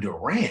Kevin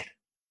Durant,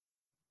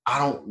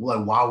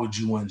 why would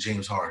you want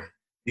James Harden?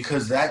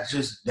 Because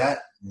that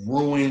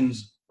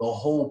ruins the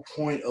whole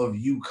point of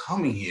you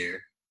coming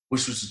here,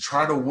 which was to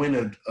try to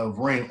win a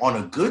ring on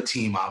a good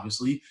team,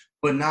 obviously,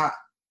 but not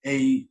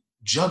a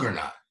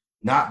juggernaut,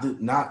 not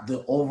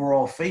the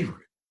overall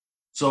favorite.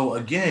 So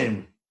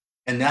again,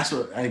 that's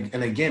where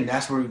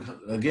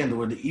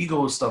the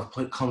ego stuff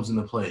comes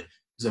into play.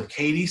 Because if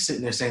KD's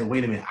sitting there saying,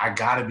 "Wait a minute, I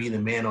gotta be the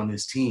man on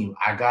this team,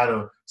 I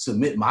gotta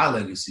submit my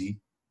legacy,"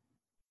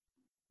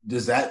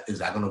 is that going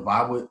to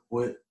vibe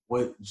with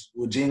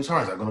James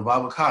Harden? Is that going to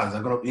vibe with Kyle? Is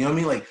that going to, you know what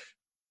I mean? Like,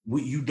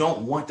 you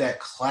don't want that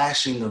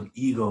clashing of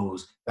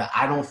egos that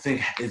I don't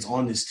think is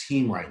on this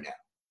team right now.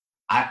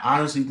 I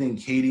honestly think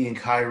KD and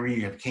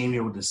Kyrie have came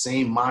here with the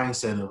same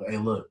mindset of, "Hey,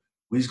 look,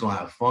 we're just going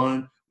to have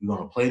fun. We're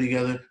going to play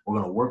together. We're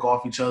going to work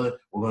off each other.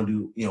 We're going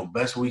to do,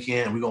 best we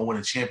can, and we're going to win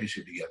a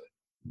championship together."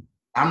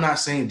 I'm not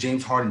saying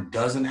James Harden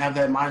doesn't have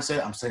that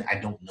mindset. I'm saying I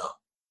don't know.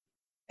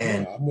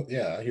 And I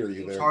hear you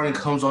James there. Harden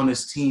comes on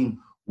this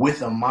team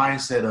with a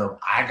mindset of,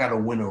 "I got to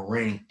win a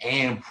ring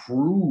and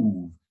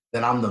prove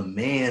that I'm the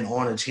man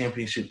on a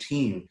championship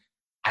team."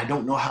 I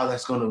don't know how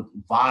that's going to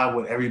vibe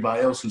with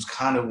everybody else who's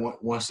kind of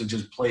wants to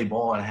just play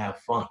ball and have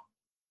fun.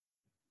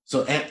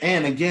 So,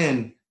 and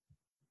again,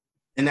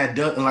 and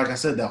like I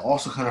said, that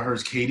also kind of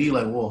hurts KD.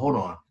 Like, well, hold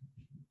on.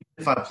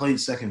 If I played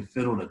second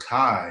fiddle to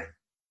Kai,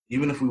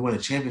 even if we win a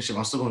championship,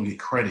 I'm still going to get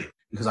credit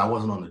because I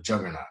wasn't on the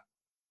juggernaut.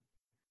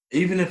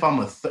 Even if I'm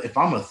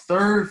a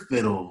third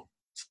fiddle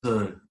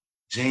to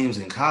James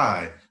and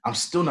Kai, I'm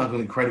still not going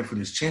to get credit for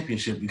this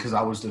championship because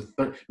I was the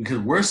third, because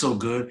we're so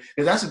good.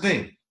 Because that's the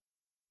thing.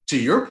 To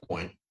your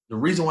point, the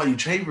reason why you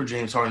trade for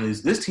James Harden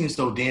is this team's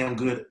so damn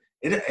good.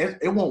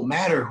 It won't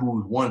matter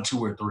who's 1, 2,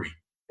 or 3.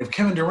 If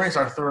Kevin Durant's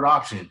our third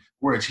option,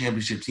 we're a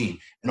championship team.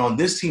 And on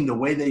this team, the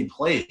way they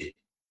play it,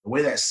 the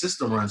way that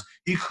system runs,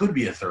 he could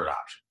be a third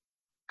option.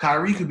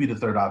 Kyrie could be the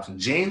third option.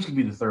 James could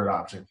be the third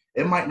option.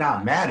 It might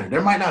not matter.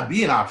 There might not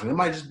be an option. It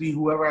might just be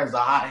whoever has the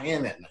hot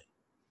hand that night.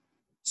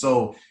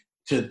 So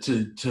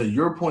to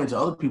your point, to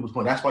other people's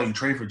point, that's why you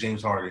trade for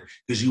James Harden,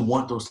 because you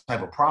want those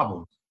type of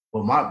problems.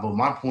 But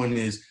my point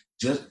is,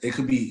 just it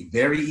could be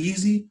very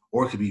easy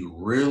or it could be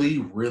really,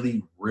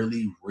 really,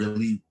 really,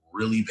 really,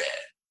 really bad.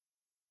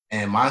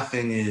 And my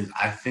thing is,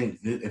 I think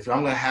if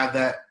I'm going to have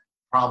that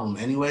problem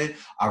anyway,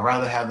 I'd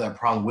rather have that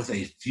problem with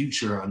a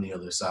future on the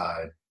other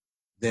side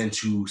than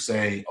to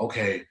say,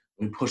 okay,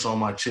 we push all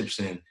my chips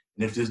in, and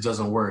if this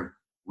doesn't work,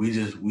 we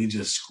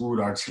just screwed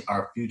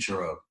our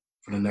future up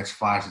for the next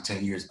 5 to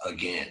 10 years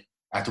again.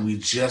 After we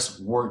just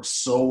worked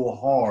so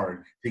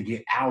hard to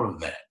get out of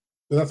that.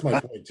 So that's my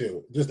point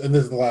too. And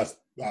this is the last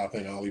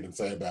thing I'll even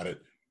say about it.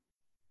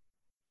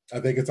 I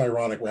think it's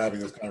ironic we're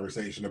having this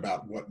conversation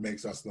about what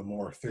makes us the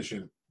more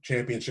efficient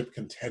championship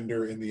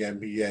contender in the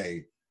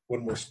NBA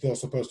when we're still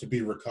supposed to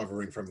be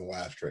recovering from the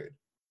last trade.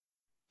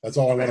 That's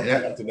all I want to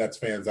point out to Nets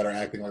fans that are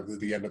acting like this is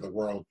the end of the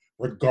world,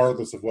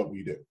 regardless of what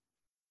we do.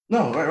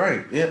 No,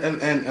 right. Yeah,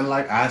 and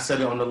like I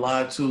said it on the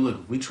live too, look,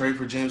 if we trade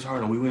for James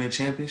Harden and we win a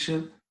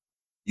championship,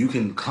 you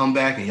can come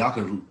back and y'all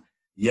can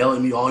yell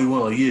at me all you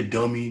want, like, yeah,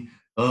 dummy.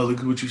 Oh, look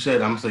at what you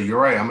said. I'm gonna say, you're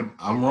right,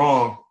 I'm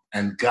wrong.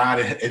 And God,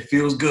 it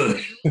feels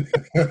good.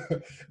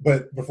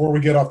 But before we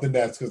get off the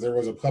Nets, because there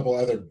was a couple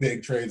other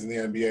big trades in the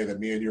NBA that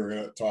me and you are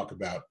going to talk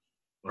about.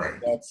 Right.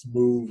 The Nets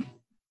moved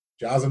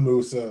Jaza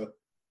Musa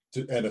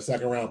and a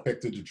second-round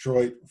pick to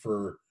Detroit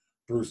for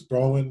Bruce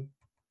Bowen.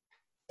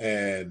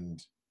 And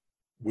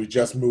we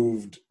just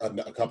moved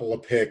a couple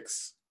of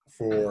picks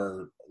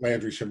for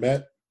Landry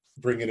Shamet,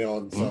 bringing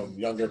on some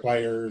younger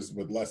players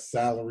with less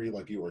salary,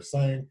 like you were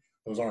saying.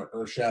 Those aren't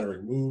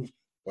earth-shattering moves,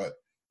 but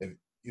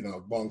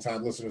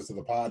long-time listeners to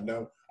the pod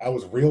know I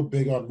was real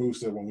big on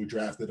Musa when we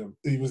drafted him.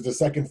 He was the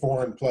second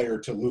foreign player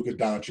to Luka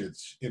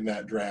Doncic in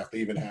that draft. They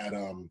even had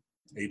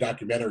a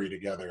documentary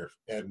together,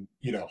 and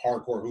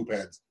hardcore hoop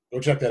heads,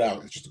 go check that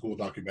out. It's just a cool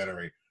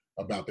documentary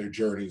about their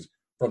journeys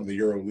from the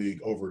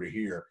EuroLeague over to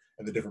here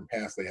and the different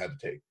paths they had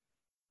to take.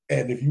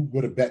 And if you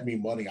would have bet me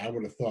money, I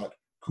would have thought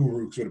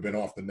Kurucs would have been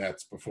off the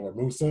Nets before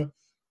Musa.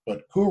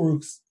 But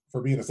Kurucs,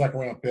 for being a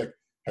second-round pick,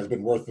 has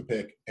been worth the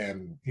pick,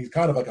 and he's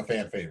kind of like a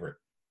fan favorite.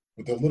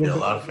 With a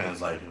lot of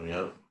fans like him.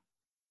 Yep.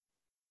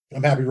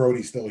 I'm happy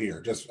Rhodey's still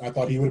here. I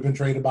thought he would have been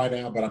traded by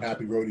now, but I'm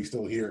happy Rhodey's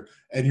still here.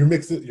 And you're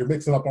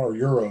mixing up our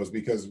Euros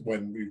because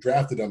when we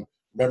drafted him,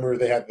 remember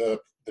they had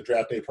the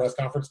draft day press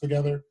conference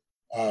together.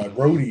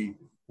 Rhodey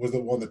was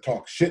the one that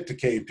talked shit to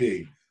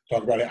KP,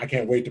 talk about it. I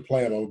can't wait to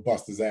play him. I'll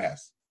bust his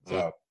ass.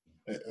 So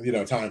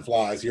time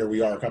flies. Here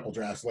we are, a couple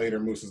drafts later.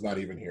 Moose is not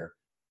even here,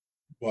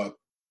 but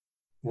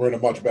we're in a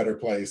much better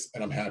place,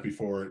 and I'm happy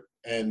for it.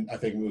 And I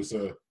think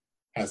Musa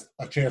has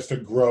a chance to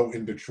grow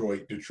in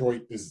Detroit.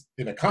 Detroit is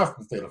in a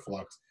constant state of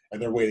flux,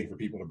 and they're waiting for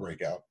people to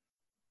break out.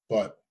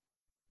 But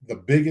the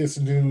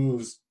biggest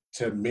news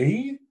to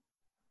me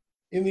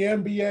in the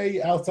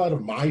NBA, outside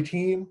of my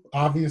team,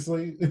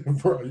 obviously, if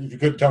you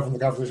couldn't tell from the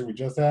conversation we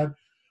just had,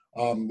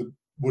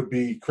 would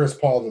be Chris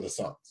Paul to the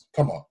Suns.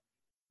 Come on.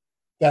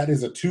 That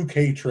is a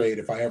 2K trade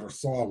if I ever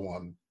saw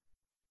one.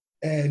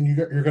 And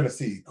you're going to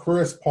see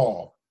Chris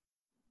Paul,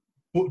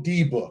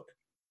 D-Book,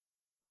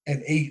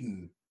 and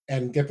Ayton,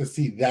 and get to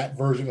see that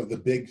version of the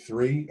big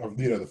three, of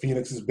the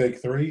Phoenix's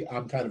big three.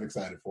 I'm kind of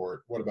excited for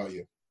it. What about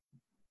you?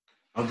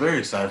 I'm very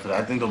excited for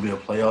that. I think they'll be a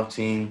playoff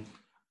team.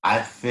 I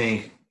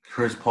think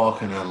Chris Paul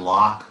can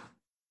unlock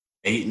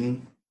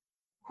Ayton,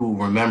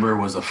 who, remember,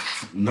 was a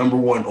number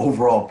 1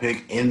 overall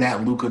pick in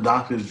that Luka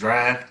Doncic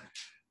draft.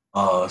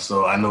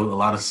 So I know a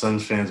lot of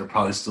Suns fans are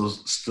probably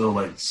still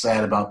like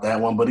sad about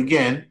that one. But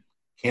again,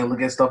 can't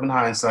look at stuff in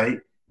hindsight.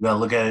 You got to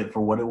look at it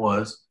for what it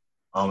was,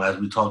 as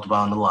we talked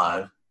about in the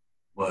live.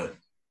 But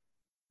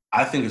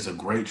I think it's a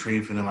great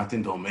trade for them. I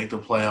think they'll make the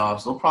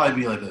playoffs. They'll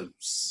probably be like a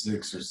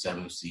 6 or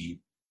 7 seed.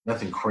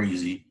 Nothing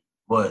crazy.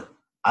 But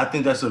I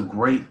think that's a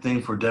great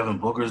thing for Devin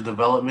Booker's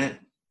development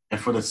and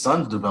for the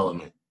Suns'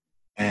 development.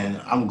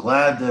 And I'm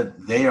glad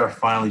that they are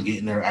finally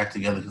getting their act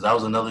together, because that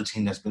was another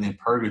team that's been in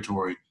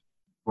purgatory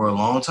for a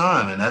long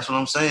time. And that's what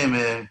I'm saying,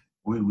 man.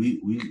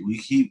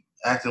 We keep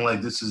acting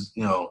like this is,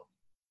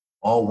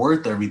 all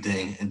worth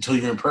everything until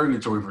you're in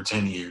purgatory for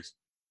 10 years.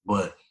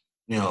 But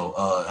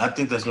I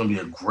think that's going to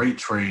be a great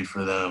trade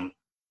for them.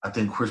 I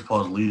think Chris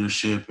Paul's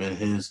leadership and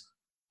his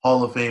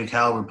Hall of Fame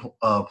caliber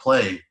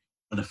play,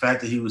 and the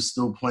fact that he was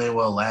still playing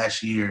well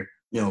last year,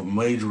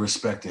 major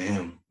respect to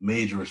him.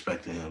 Major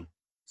respect to him.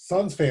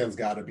 Suns fans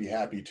got to be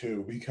happy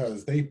too,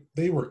 because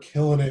they were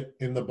killing it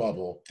in the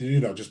bubble.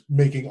 Just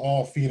making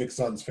all Phoenix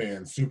Suns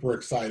fans super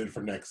excited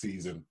for next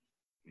season.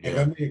 Yeah. And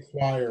then they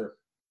acquire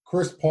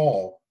Chris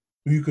Paul,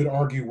 who you could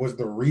argue was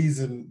the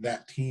reason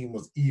that team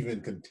was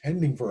even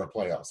contending for a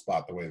playoff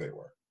spot the way they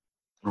were.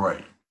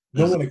 Right.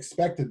 No one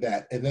expected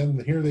that. And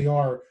then here they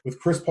are with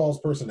Chris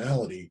Paul's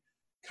personality,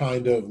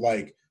 kind of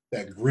like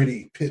that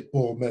gritty pit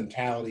bull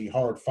mentality,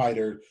 hard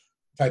fighter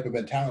type of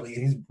mentality.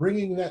 And he's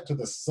bringing that to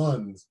the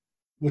Suns,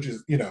 which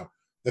is, the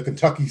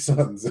Kentucky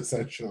Suns,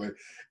 essentially.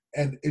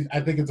 And I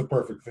think it's a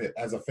perfect fit.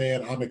 As a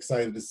fan, I'm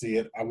excited to see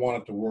it. I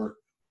want it to work.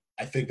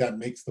 I think that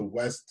makes the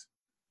West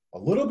a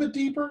little bit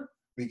deeper,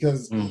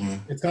 because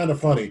it's kind of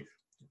funny.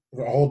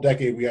 For a whole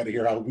decade, we had to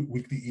hear how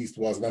weak the East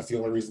was, and that's the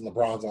only reason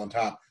LeBron's on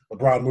top.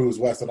 LeBron moves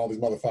west, and all these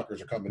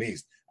motherfuckers are coming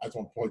east. I just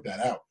want to point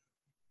that out.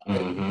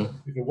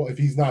 If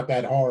he's not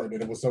that hard,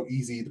 and it was so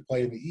easy to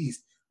play in the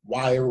East,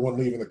 why everyone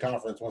leaving the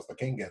conference once the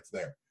king gets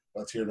there?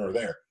 That's here nor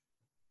there.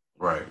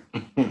 Right.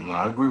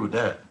 I agree with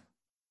that.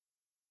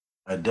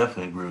 I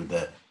definitely agree with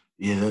that.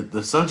 Yeah,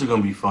 the Suns are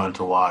going to be fun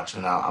to watch,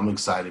 and I'm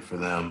excited for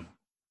them.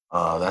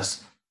 I'm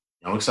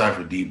excited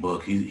for D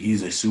Book.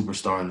 He's a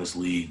superstar in this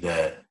league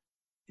that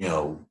you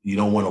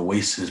don't want to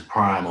waste his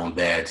prime on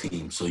bad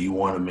teams. So you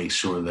want to make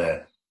sure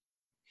that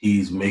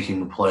he's making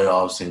the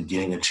playoffs and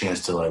getting a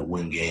chance to like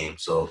win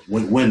games. So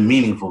win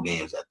meaningful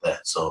games at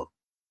that. So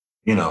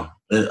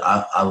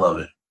I love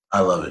it. I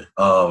love it.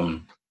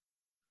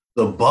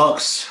 The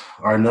Bucks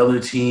are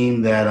another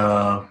team that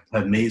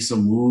have made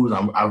some moves.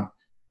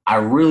 I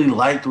really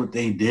liked what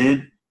they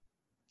did.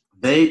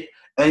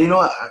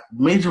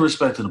 Major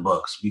respect to the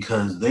Bucks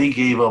because they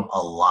gave up a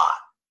lot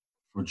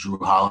for Drew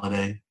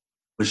Holiday,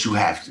 but you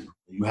have to.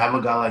 You have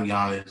a guy like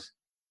Giannis,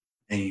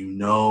 and you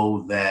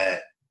know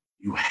that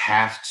you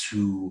have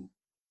to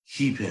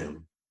keep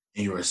him.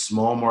 And you're a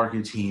small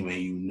market team,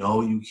 and you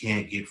know you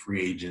can't get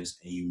free agents,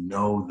 and you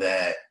know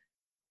that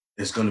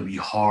it's going to be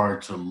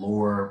hard to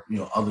lure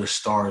other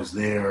stars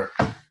there.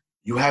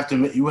 You have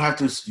to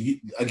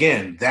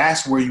again.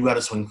 That's where you got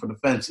to swing for the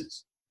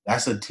fences.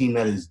 That's a team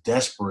that is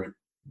desperate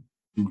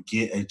to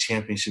get a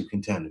championship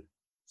contender.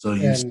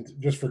 And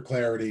just for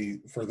clarity,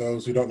 for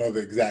those who don't know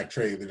the exact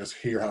trade, they just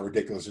hear how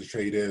ridiculous this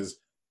trade is.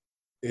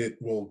 It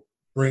will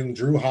bring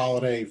Drew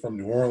Holiday from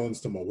New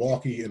Orleans to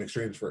Milwaukee in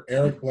exchange for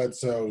Eric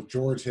Bledsoe,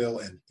 George Hill,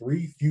 and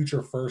 3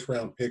 future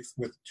first-round picks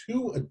with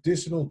 2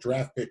 additional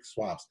draft pick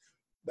swaps.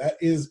 That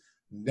is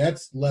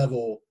Nets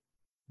level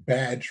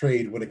bad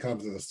trade when it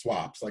comes to the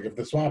swaps. Like if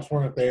the swaps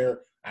weren't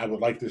there, I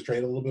would like this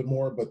trade a little bit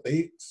more, but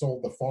they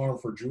sold the farm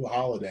for Drew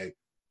Holiday.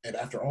 And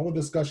after all the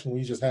discussion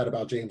we just had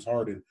about James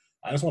Harden,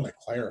 I just want to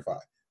clarify.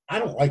 I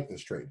don't like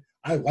this trade.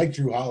 I like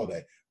Drew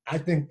Holiday. I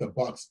think the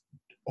Bucks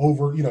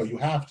you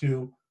have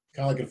to,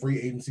 kind of like a free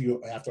agency,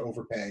 you have to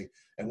overpay.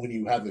 And when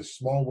you have this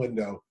small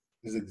window,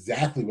 is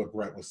exactly what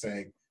Brett was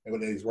saying and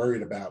what he's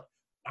worried about.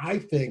 I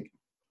think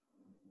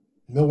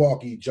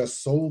Milwaukee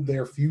just sold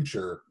their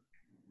future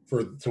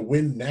to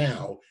win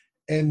now.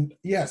 And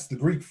yes, the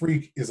Greek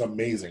Freak is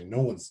amazing.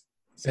 No one's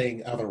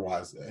saying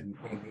otherwise. And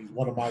he's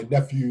one of my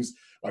nephews,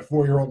 my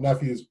 4-year-old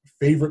nephew's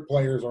favorite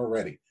players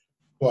already.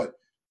 But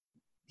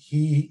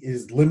he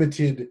is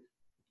limited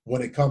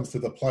when it comes to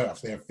the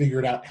playoffs. They have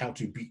figured out how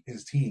to beat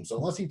his team. So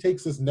unless he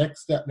takes this next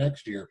step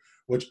next year,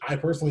 which I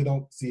personally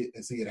don't see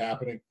it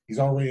happening, he's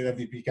already an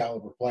MVP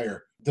caliber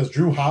player. Does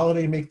Drew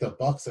Holiday make the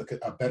Bucks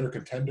a better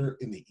contender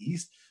in the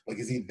East? Like,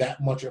 is he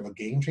that much of a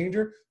game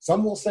changer?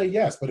 Some will say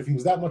yes, but if he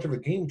was that much of a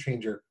game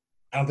changer,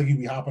 I don't think he'd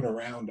be hopping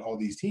around all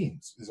these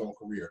teams his whole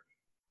career.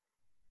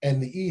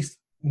 And the East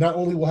not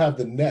only will have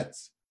the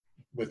Nets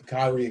with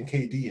Kyrie and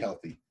KD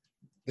healthy,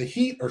 the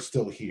Heat are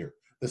still here.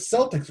 The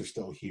Celtics are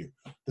still here.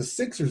 The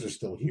Sixers are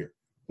still here.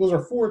 Those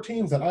are 4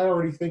 teams that I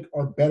already think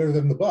are better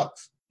than the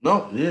Bucks.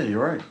 No, yeah,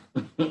 you're right.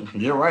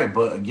 You're right.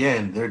 But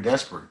again, they're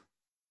desperate.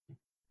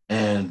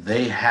 And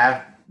they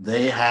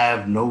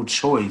have no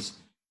choice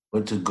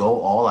but to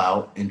go all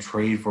out and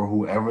trade for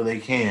whoever they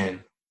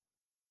can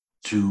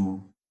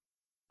to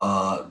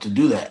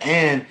do that.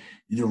 And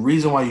the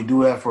reason why you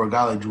do that for a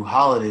guy like Drew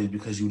Holiday is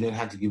because you didn't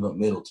have to give up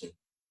Middleton.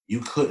 You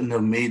couldn't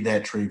have made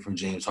that trade for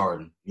James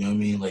Harden. You know what I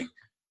mean? Like,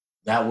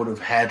 that would have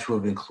had to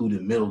have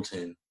included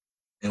Middleton,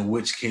 in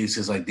which case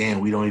it's like, damn,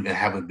 we don't even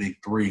have a big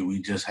 3.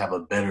 We just have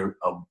a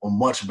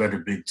much better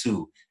big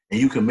 2. And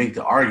you can make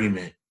the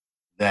argument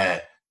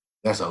that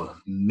that's a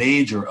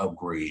major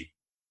upgrade.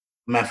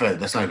 Matter of fact,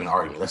 that's not even an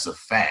argument. That's a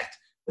fact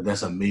that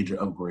that's a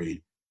major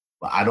upgrade.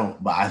 But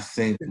I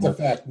think it's a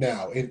fact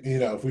now.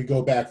 If we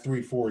go back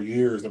 3-4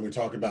 years and we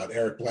talk about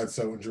Eric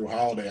Bledsoe and Drew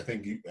Holiday, I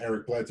think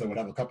Eric Bledsoe would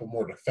have a couple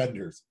more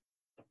defenders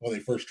when they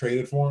first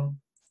traded for him.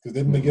 Because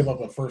didn't they give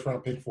up a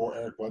first-round pick for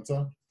Eric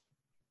Bledsoe?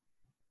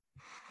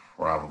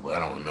 Probably. I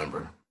don't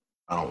remember.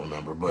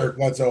 But Eric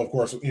Bledsoe, of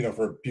course,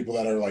 for people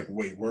that are like,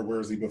 wait, where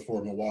was he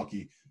before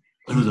Milwaukee?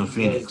 He was in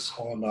Phoenix.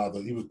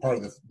 He was part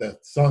of the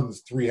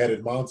Suns'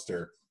 3-headed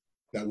monster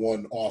that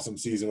won awesome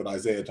season with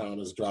Isaiah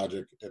Thomas,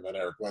 Dragic, and then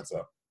Eric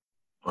Bledsoe.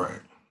 Right.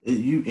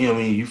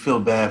 You feel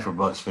bad for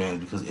Bucks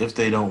fans because if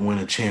they don't win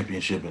a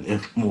championship and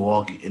if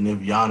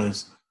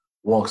Giannis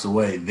walks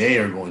away, they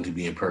are going to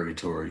be in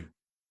purgatory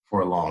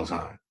for a long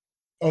time.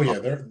 Oh yeah,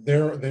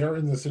 they're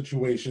in the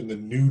situation the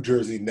New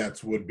Jersey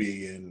Nets would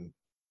be in,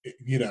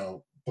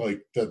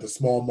 like the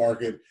small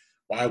market.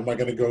 Why am I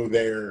going to go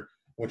there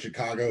when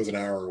Chicago's an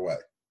hour away?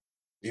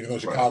 Even though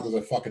Chicago's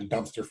a fucking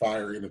dumpster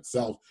fire in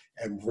itself,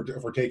 and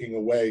if we're taking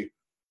away,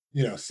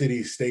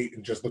 city, state,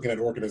 and just looking at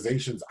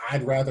organizations,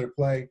 I'd rather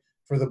play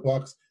for the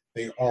Bucks.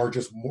 They are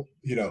just,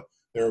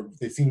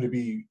 they seem to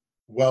be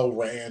well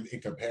ran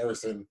in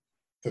comparison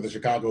to the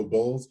Chicago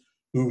Bulls,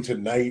 who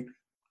tonight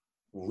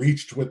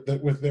reached with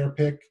their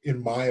pick,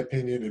 in my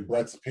opinion, in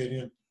Brett's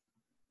opinion.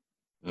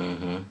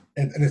 Mm-hmm.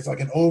 And it's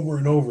like an over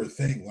and over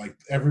thing. Like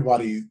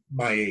everybody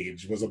my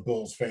age was a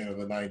Bulls fan in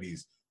the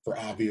 90s for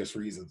obvious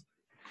reasons.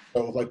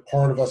 So like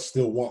part of us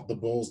still want the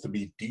Bulls to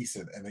be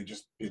decent, and they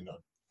just been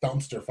a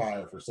dumpster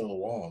fire for so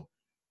long.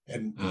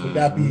 And with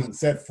that being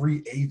said,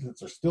 free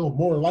agents are still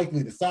more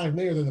likely to sign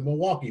there than the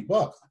Milwaukee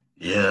Bucks.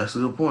 Yeah, that's a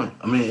good point.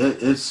 I mean,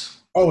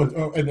 it's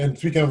And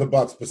speaking of the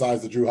Bucks,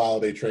 besides the Drew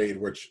Holiday trade,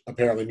 which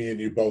apparently me and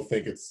you both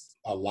think it's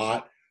a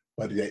lot,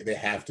 but they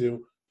have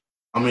to.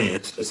 I mean,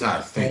 it's not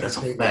a thing. That's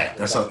a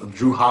fact.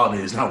 Drew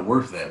Holiday is not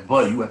worth that.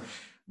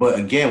 But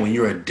again, when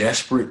you're a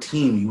desperate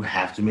team, you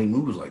have to make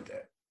moves like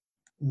that.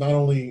 Not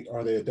only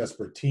are they a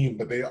desperate team,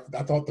 but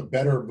I thought the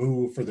better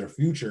move for their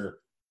future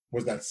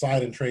was that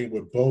sign and trade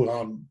with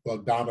Bojan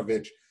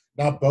Bogdanovic,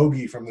 not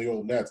Bogey from the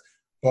old Nets,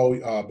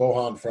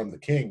 Bohan from the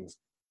Kings.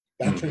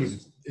 That trade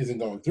isn't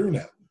going through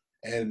now.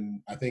 And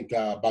I think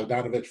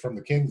Bogdanovic from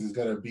the Kings is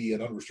going to be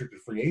an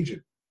unrestricted free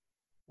agent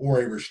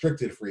or a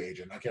restricted free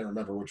agent. I can't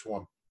remember which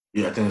one.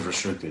 Yeah, I think it's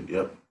restricted.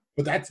 Yep.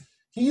 But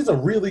he's a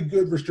really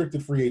good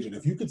restricted free agent.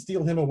 If you could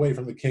steal him away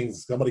from the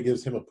Kings, somebody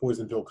gives him a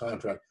poison pill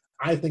contract,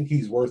 I think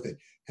he's worth it.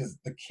 Because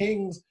the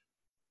Kings,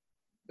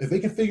 if they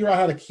can figure out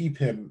how to keep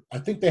him, I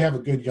think they have a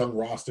good young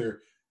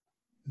roster.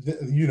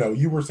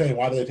 You were saying,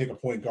 why did they take a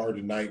point guard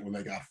tonight when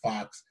they got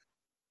Fox?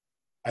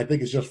 I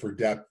think it's just for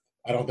depth.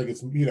 I don't think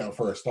it's,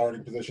 for a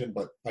starting position,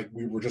 but like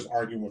we were just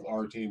arguing with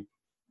our team,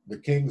 the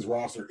Kings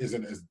roster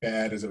isn't as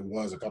bad as it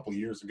was a couple of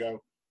years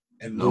ago.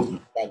 And losing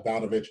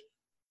Bogdanovic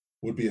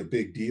would be a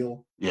big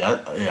deal.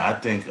 Yeah, I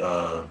think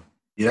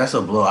that's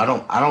a blow. I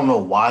don't know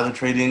why the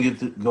trade didn't get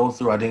to go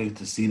through. I didn't get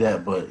to see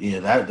that, but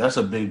yeah, that's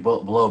a big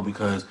blow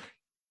because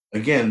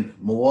again,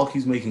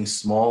 Milwaukee's making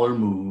smaller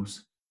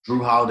moves.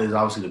 Drew Holiday is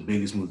obviously the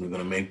biggest move they're going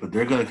to make, but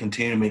they're going to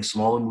continue to make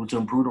smaller moves to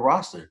improve the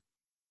roster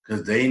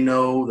because they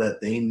know that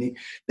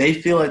they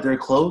feel like they're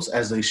close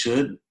as they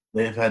should.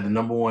 They've had the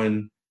number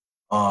one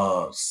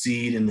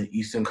seed in the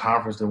Eastern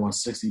Conference. They won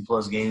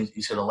 60-plus games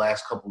each of the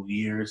last couple of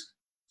years.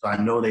 So I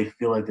know they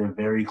feel like they're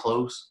very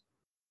close.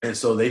 And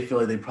so they feel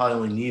like they probably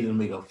only need to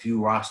make a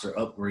few roster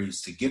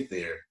upgrades to get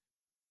there.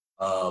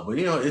 But,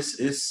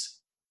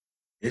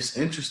 it's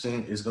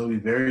interesting. It's going to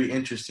be very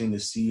interesting to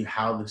see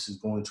how this is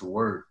going to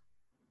work,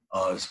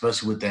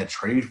 especially with that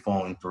trade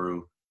falling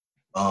through.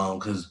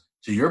 Because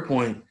to your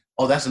point,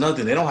 that's another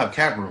thing. They don't have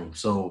cap room.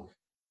 So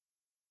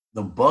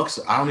the Bucks,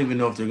 I don't even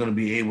know if they're going to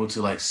be able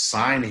to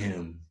sign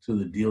him to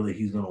the deal that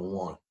he's going to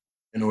want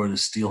in order to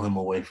steal him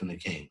away from the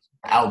Kings,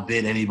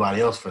 outbid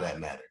anybody else for that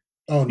matter.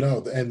 Oh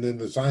no! And then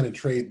the sign and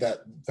trade that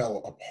fell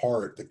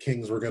apart. The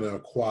Kings were going to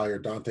acquire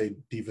Dante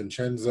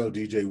DiVincenzo,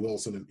 DJ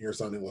Wilson, and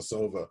Ersan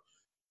Ilyasova.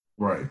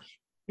 Right.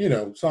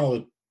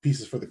 Solid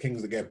pieces for the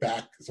Kings to get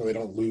back, so they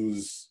don't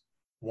lose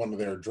one of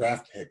their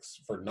draft picks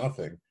for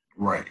nothing.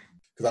 Right.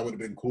 Because that would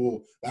have been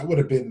cool. That would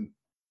have been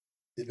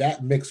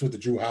that mixed with the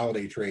Drew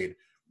Holiday trade.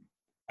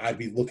 I'd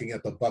be looking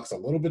at the Bucks a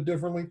little bit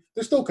differently.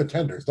 They're still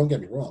contenders. Don't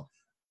get me wrong.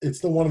 It's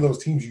still one of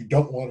those teams you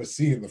don't want to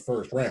see in the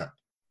first round.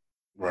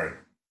 Right.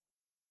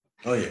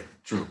 Oh yeah,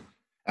 true.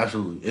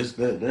 Absolutely. It's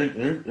they're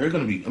going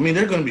to be. I mean,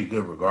 they're going to be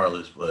good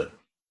regardless, but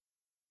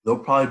they'll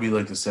probably be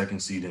like the second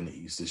seed in the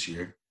East this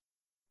year,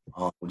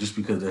 just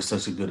because they're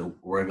such a good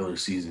regular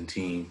season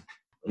team.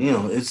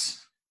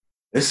 It's.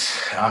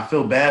 I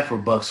feel bad for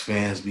Bucks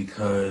fans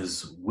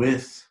because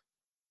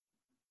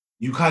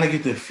you kind of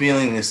get the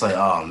feeling it's like,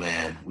 oh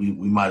man, we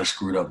might have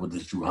screwed up with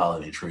this Drew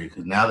Holiday trade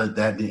because now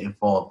that didn't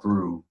fall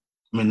through.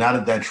 I mean, now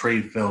that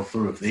trade fell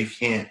through, if they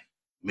can't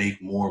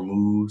make more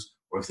moves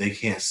or if they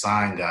can't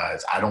sign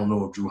guys, I don't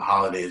know if Drew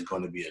Holiday is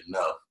going to be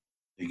enough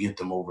to get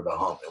them over the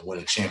hump and win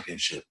a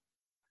championship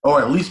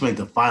or at least make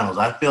the finals.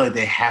 I feel like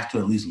they have to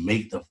at least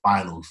make the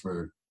finals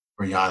for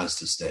Giannis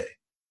to stay.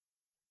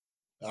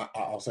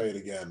 I'll say it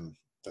again.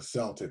 The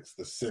Celtics,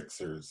 the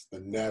Sixers, the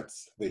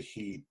Nets, the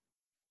Heat,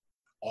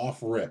 off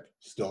rip,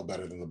 still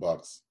better than the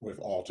Bucks with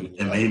all teams.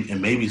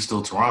 And maybe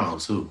still Toronto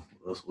too.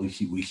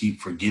 We keep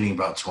forgetting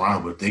about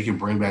Toronto, but if they can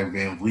bring back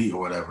Van Vliet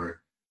or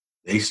whatever,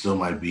 they still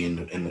might be in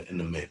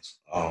the mix.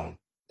 And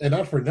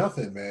not for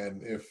nothing, man.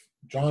 If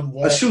John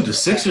Wall, the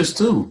Sixers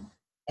too.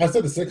 I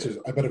said the Sixers,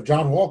 but if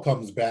John Wall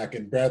comes back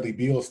and Bradley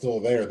Beal's still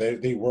there,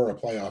 they were a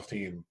playoff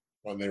team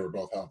when they were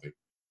both healthy.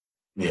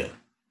 Yeah.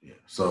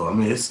 So I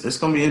mean, it's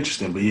gonna be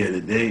interesting, but yeah,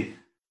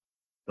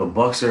 the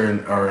Bucks are in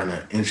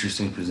an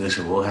interesting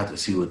position. We'll have to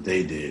see what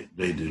they do.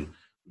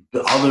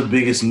 The other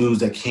biggest news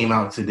that came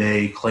out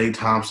today: Klay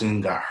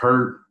Thompson got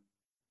hurt.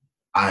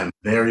 I am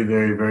very,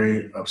 very,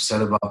 very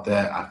upset about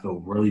that. I feel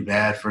really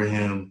bad for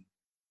him.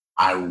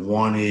 I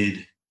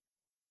wanted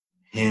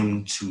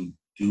him to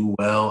do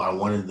well. I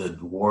wanted the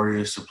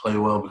Warriors to play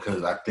well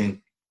because I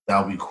think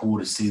that would be cool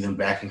to see them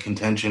back in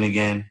contention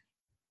again.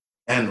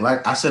 And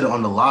like I said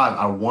on the live,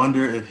 I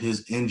wonder if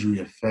his injury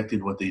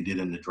affected what they did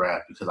in the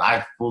draft because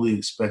I fully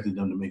expected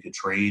them to make a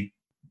trade,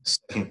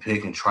 second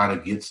pick, and try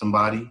to get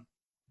somebody.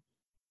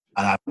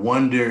 And I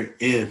wonder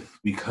if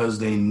because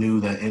they knew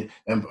that,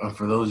 and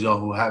for those of y'all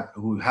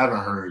who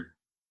haven't heard,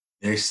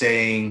 they're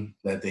saying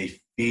that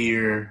they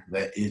fear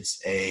that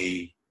it's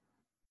a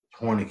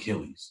torn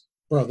Achilles.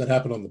 Bro, that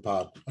happened on the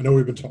pod. I know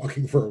we've been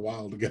talking for a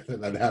while together.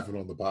 That happened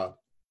on the pod.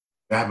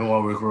 That happened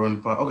while we were recording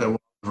the pod? Okay, well,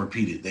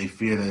 repeat it. They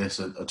fear that it's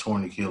a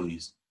torn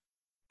Achilles.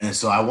 And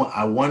so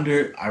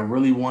I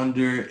really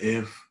wonder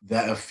if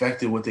that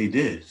affected what they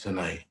did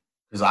tonight.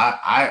 Because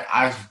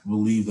I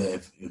believe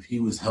that if he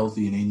was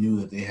healthy and they knew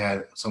that they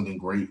had something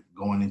great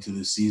going into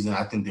this season,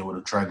 I think they would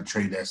have tried to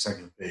trade that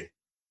second pick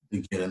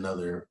to get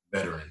another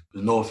veteran.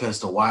 Because no offense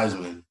to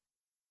Wiseman,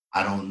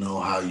 I don't know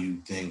how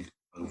you think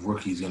a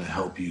rookie's going to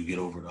help you get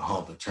over the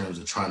hump in terms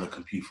of trying to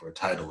compete for a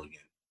title again.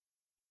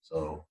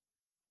 So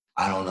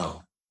I don't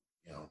know.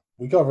 You know,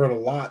 we covered a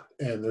lot,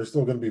 and there's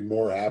still going to be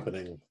more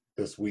happening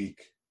this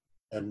week,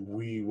 and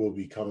we will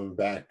be coming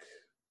back,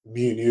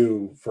 me and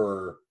you,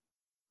 for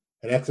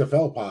an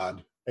XFL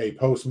pod, a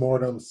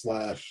post-mortem /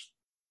 The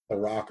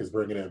Rock is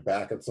bringing it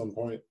back at some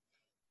point.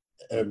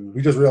 And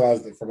we just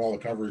realized that from all the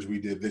coverage we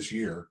did this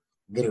year,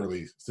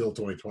 literally still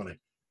 2020,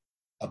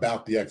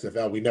 about the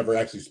XFL, we never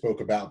actually spoke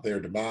about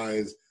their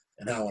demise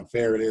and how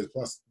unfair it is.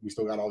 Plus, we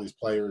still got all these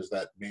players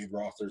that made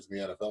rosters in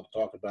the NFL to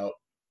talk about.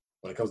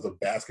 When it comes to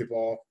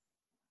basketball,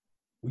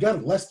 we got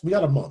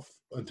a month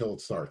until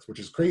it starts, which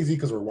is crazy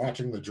because we're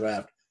watching the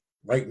draft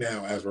right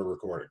now as we're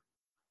recording.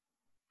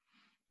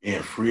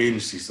 Yeah, free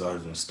agency still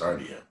hasn't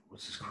started yet,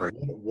 which is crazy.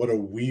 What a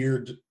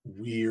weird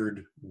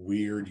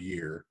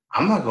year.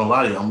 I'm not gonna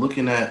lie to you. I'm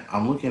looking at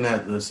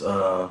this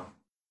because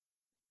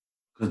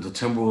the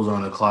Timberwolves are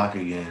on the clock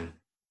again.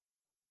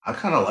 I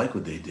kind of like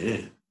what they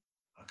did.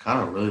 I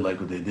kind of really like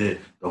what they did.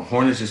 The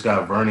Hornets just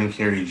got Vernon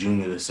Carey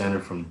Jr., the center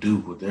from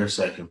Duke, with their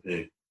second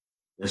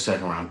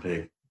round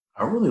pick.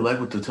 I really like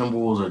what the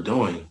Timberwolves are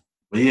doing.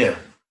 But yeah,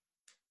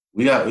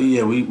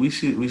 we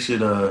should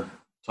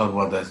talk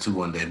about that too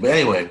one day. But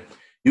anyway,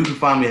 you can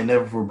find me at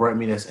Never for Brett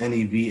Me. That's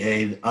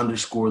NEVA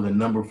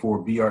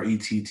 _4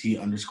 BRETT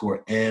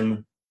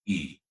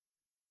 _ME.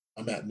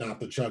 I'm at Not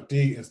the Chuck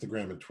D,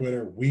 Instagram and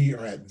Twitter. We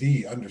are at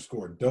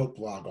 _Dope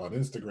Blog on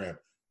Instagram,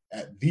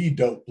 at the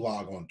Dope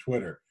Blog on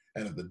Twitter,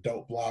 and at the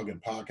Dope Blog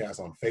and Podcast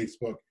on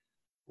Facebook.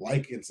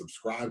 Like and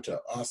subscribe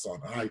to us on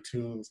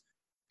iTunes,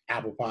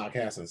 Apple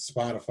Podcasts, and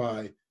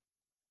Spotify.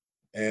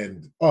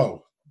 And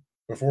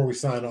before we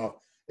sign off,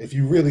 if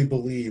you really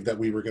believe that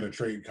we were going to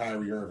trade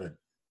Kyrie Irving,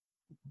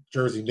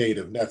 Jersey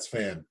native, Nets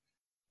fan,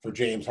 for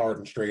James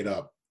Harden straight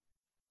up,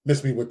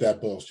 miss me with that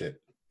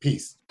bullshit.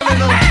 Peace.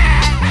 I'm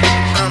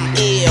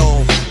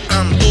ill.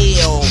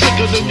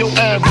 Sicker than your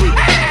average.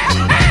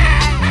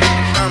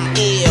 I'm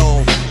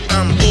ill.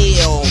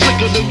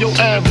 Sicker than your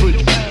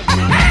average.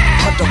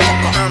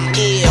 Motherfucker, I'm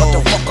ill.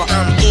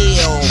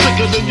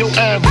 Sicker than your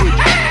average.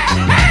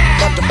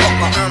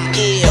 Motherfucker, I'm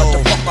ill.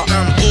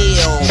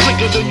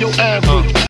 Sicker than your average.